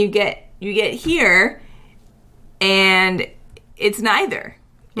 and then you get here, and it's neither.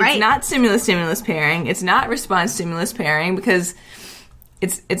 Right. It's not stimulus-stimulus pairing. It's not response-stimulus pairing because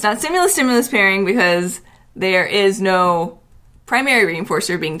it's not stimulus-stimulus pairing because there is no primary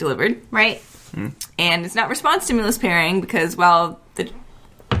reinforcer being delivered. Right. And it's not response-stimulus pairing because while the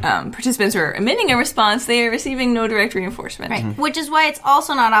participants are emitting a response, they are receiving no direct reinforcement. Right. Which is why it's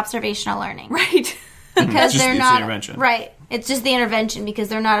also not observational learning. Right. Because it's they're it's not intervention. right. It's just the intervention because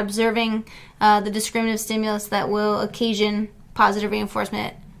they're not observing the discriminative stimulus that will occasion positive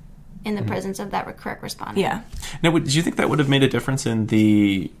reinforcement in the presence of that correct respondent. Yeah. Now, do you think that would have made a difference in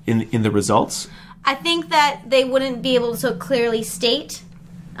the results? I think that they wouldn't be able to so clearly state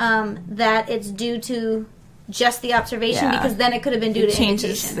that it's due to just the observation because then it could have been due to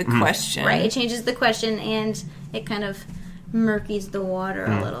changes imitation. the question. Right, it changes the question and it kind of murkies the water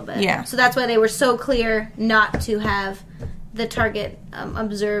a little bit. Yeah. So that's why they were so clear not to have the target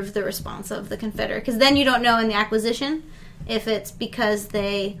observe the response of the confederate. Because then you don't know in the acquisition if it's because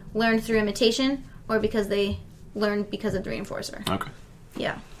they learned through imitation or because they learned because of the reinforcer. Okay.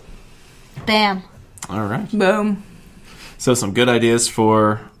 Yeah. Bam. All right. Boom. So some good ideas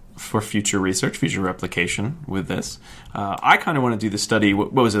for future research, future replication with this. I kind of want to do the study.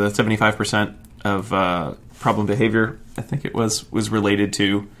 What was it? That 75% of problem behavior, I think it was related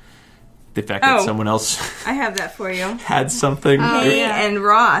to the fact that someone else I have that for you. had something. He and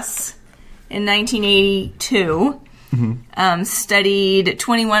Ross in 1982 studied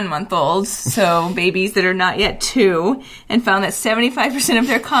 21-month-olds, so babies that are not yet 2, and found that 75% of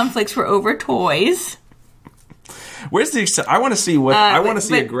their conflicts were over toys. Where's the? I want to see what. I want to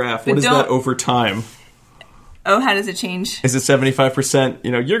see a graph. What is that over time? Oh, how does it change? Is it 75%?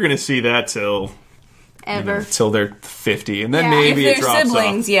 You're going to see that till Ever. till they're 50, and then Yeah. maybe If it they're drops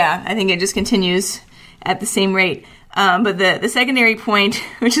siblings, off. yeah, I think it just continues at the same rate. But the secondary point,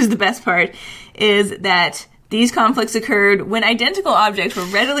 which is the best part, is that these conflicts occurred when identical objects were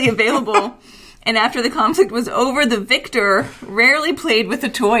readily available, and after the conflict was over, the victor rarely played with the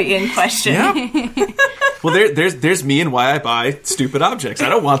toy in question. Yeah. Well, there's me and why I buy stupid objects. I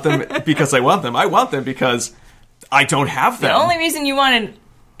don't want them because I want them. I want them because I don't have them. The only reason you want it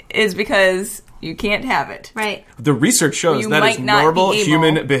is because you can't have it. Right. The research shows You that might is not normal be able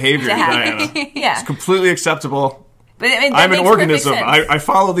human behavior, to have Diana. it. Yeah. It's completely acceptable. But I mean, that I'm an makes perfect organism. sense. I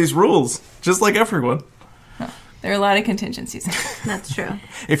follow these rules, just like everyone. There are a lot of contingencies. That's true.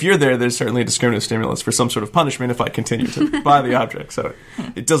 If you're there, there's certainly a discriminative stimulus for some sort of punishment if I continue to buy the object. So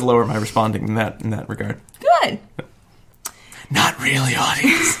it does lower my responding in that regard. Good. Not really,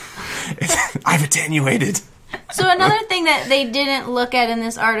 audience. I've attenuated. So another thing that they didn't look at in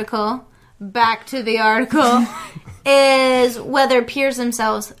this article, back to the article, is whether peers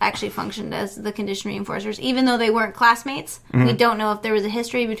themselves actually functioned as the condition reinforcers. Even though they weren't classmates, we don't know if there was a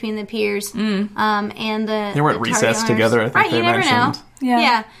history between the peers and the They weren't the target recessed owners. together, I think right, they you never mentioned. know.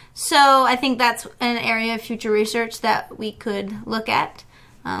 Yeah. So I that's an area of future research that we could look at.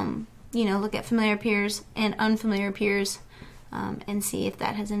 Look at familiar peers and unfamiliar peers and see if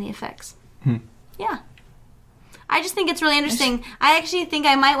that has any effects. Yeah. I just think it's really interesting. I actually think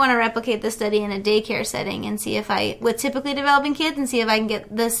I might want to replicate this study in a daycare setting and see if with typically developing kids and see if I can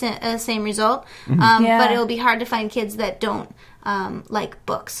get the same result. But it'll be hard to find kids that don't like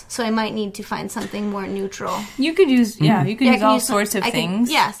books. So I might need to find something more neutral. You could use, you could use all sorts of things.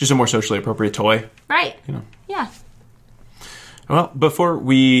 Yes. Just a more socially appropriate toy. Right. Yeah. Well, before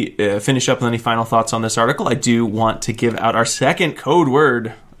we finish up with any final thoughts on this article, I do want to give out our second code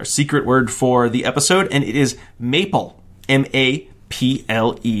word, our secret word for the episode, and it is maple.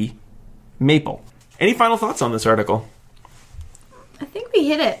 M-A-P-L-E. Maple. Any final thoughts on this article? I think we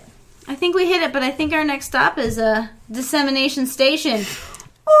hit it. But I think our next stop is a dissemination station.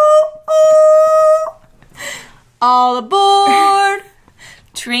 All aboard!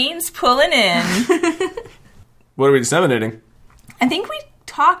 Trains pulling in. What are we disseminating? I think we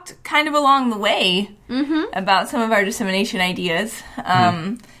talked kind of along the way about some of our dissemination ideas.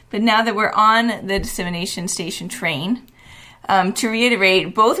 But now that we're on the dissemination station train, to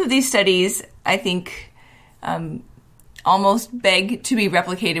reiterate, both of these studies, I think, almost beg to be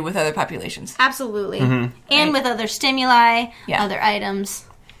replicated with other populations. Absolutely. And with other stimuli, Yeah. other items.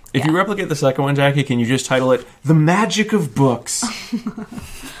 If you replicate the second one, Jackie, can you just title it The Magic of Books?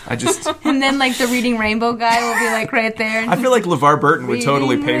 And then, the Reading Rainbow guy will be, right there. I feel like LeVar Burton would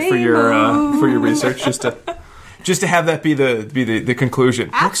totally pay for your research just to have that be the conclusion.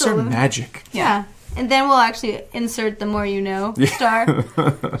 Absolutely. Books are magic. Yeah. And then we'll actually insert the more you know star.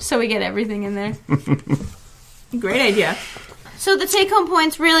 So we get everything in there. Great idea. So the take-home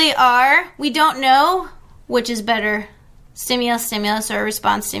points really are, we don't know which is better, stimulus-stimulus or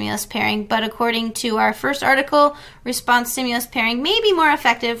response-stimulus pairing, but according to our first article, response-stimulus pairing may be more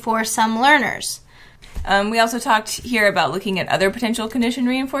effective for some learners. We also talked here about looking at other potential condition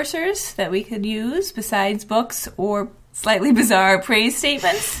reinforcers that we could use besides books or slightly bizarre praise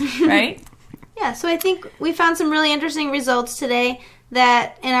statements, right? Yeah, so I think we found some really interesting results today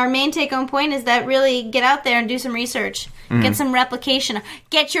that, and our main take-home point is that really get out there and do some research. Get some replication.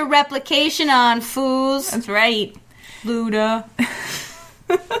 Get your replication on, fools. That's right. Luda.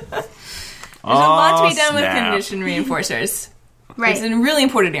 There's a lot to be done with conditioned reinforcers. Right. It's a really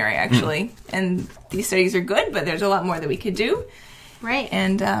important area, actually. And these studies are good, but there's a lot more that we could do. Right.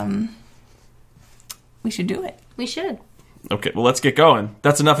 And we should do it. We should. Okay, well, let's get going.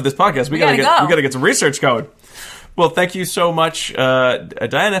 That's enough of this podcast. We gotta go. We gotta get some research going. Well, thank you so much,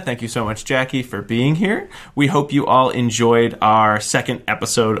 Diana. Thank you so much, Jackie, for being here. We hope you all enjoyed our second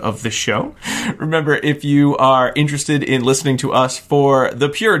episode of the show. Remember, if you are interested in listening to us for the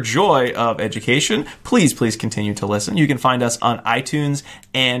pure joy of education, please continue to listen. You can find us on iTunes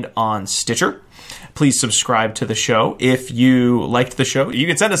and on Stitcher. Please subscribe to the show. If you liked the show, you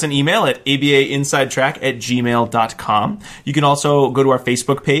can send us an email at abainsidetrack@gmail.com. You can also go to our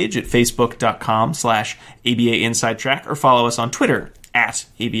Facebook page at facebook.com/abainsidetrack or follow us on Twitter at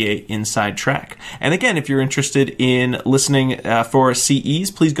abainsidetrack. And again, if you're interested in listening for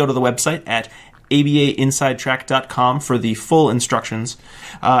CEs, please go to the website at abainsidetrack.com for the full instructions.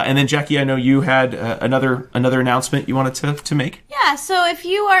 And then, Jackie, I know you had another announcement you wanted to make. Yeah, so if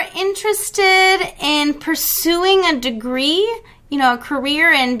you are interested in pursuing a degree, a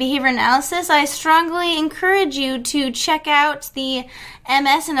career in behavior analysis, I strongly encourage you to check out the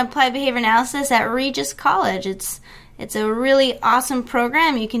MS in Applied Behavior Analysis at Regis College. It's a really awesome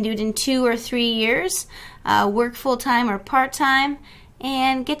program. You can do it in 2 or 3 years, work full-time or part-time,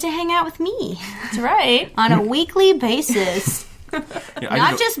 and get to hang out with me. That's right. On a weekly basis.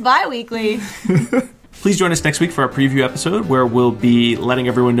 Not just bi-weekly. Please join us next week for our preview episode where we'll be letting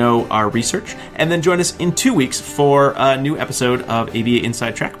everyone know our research. And then join us in 2 weeks for a new episode of ABA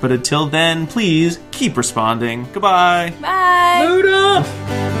Inside Track. But until then, please keep responding. Goodbye. Bye.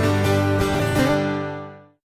 Luda!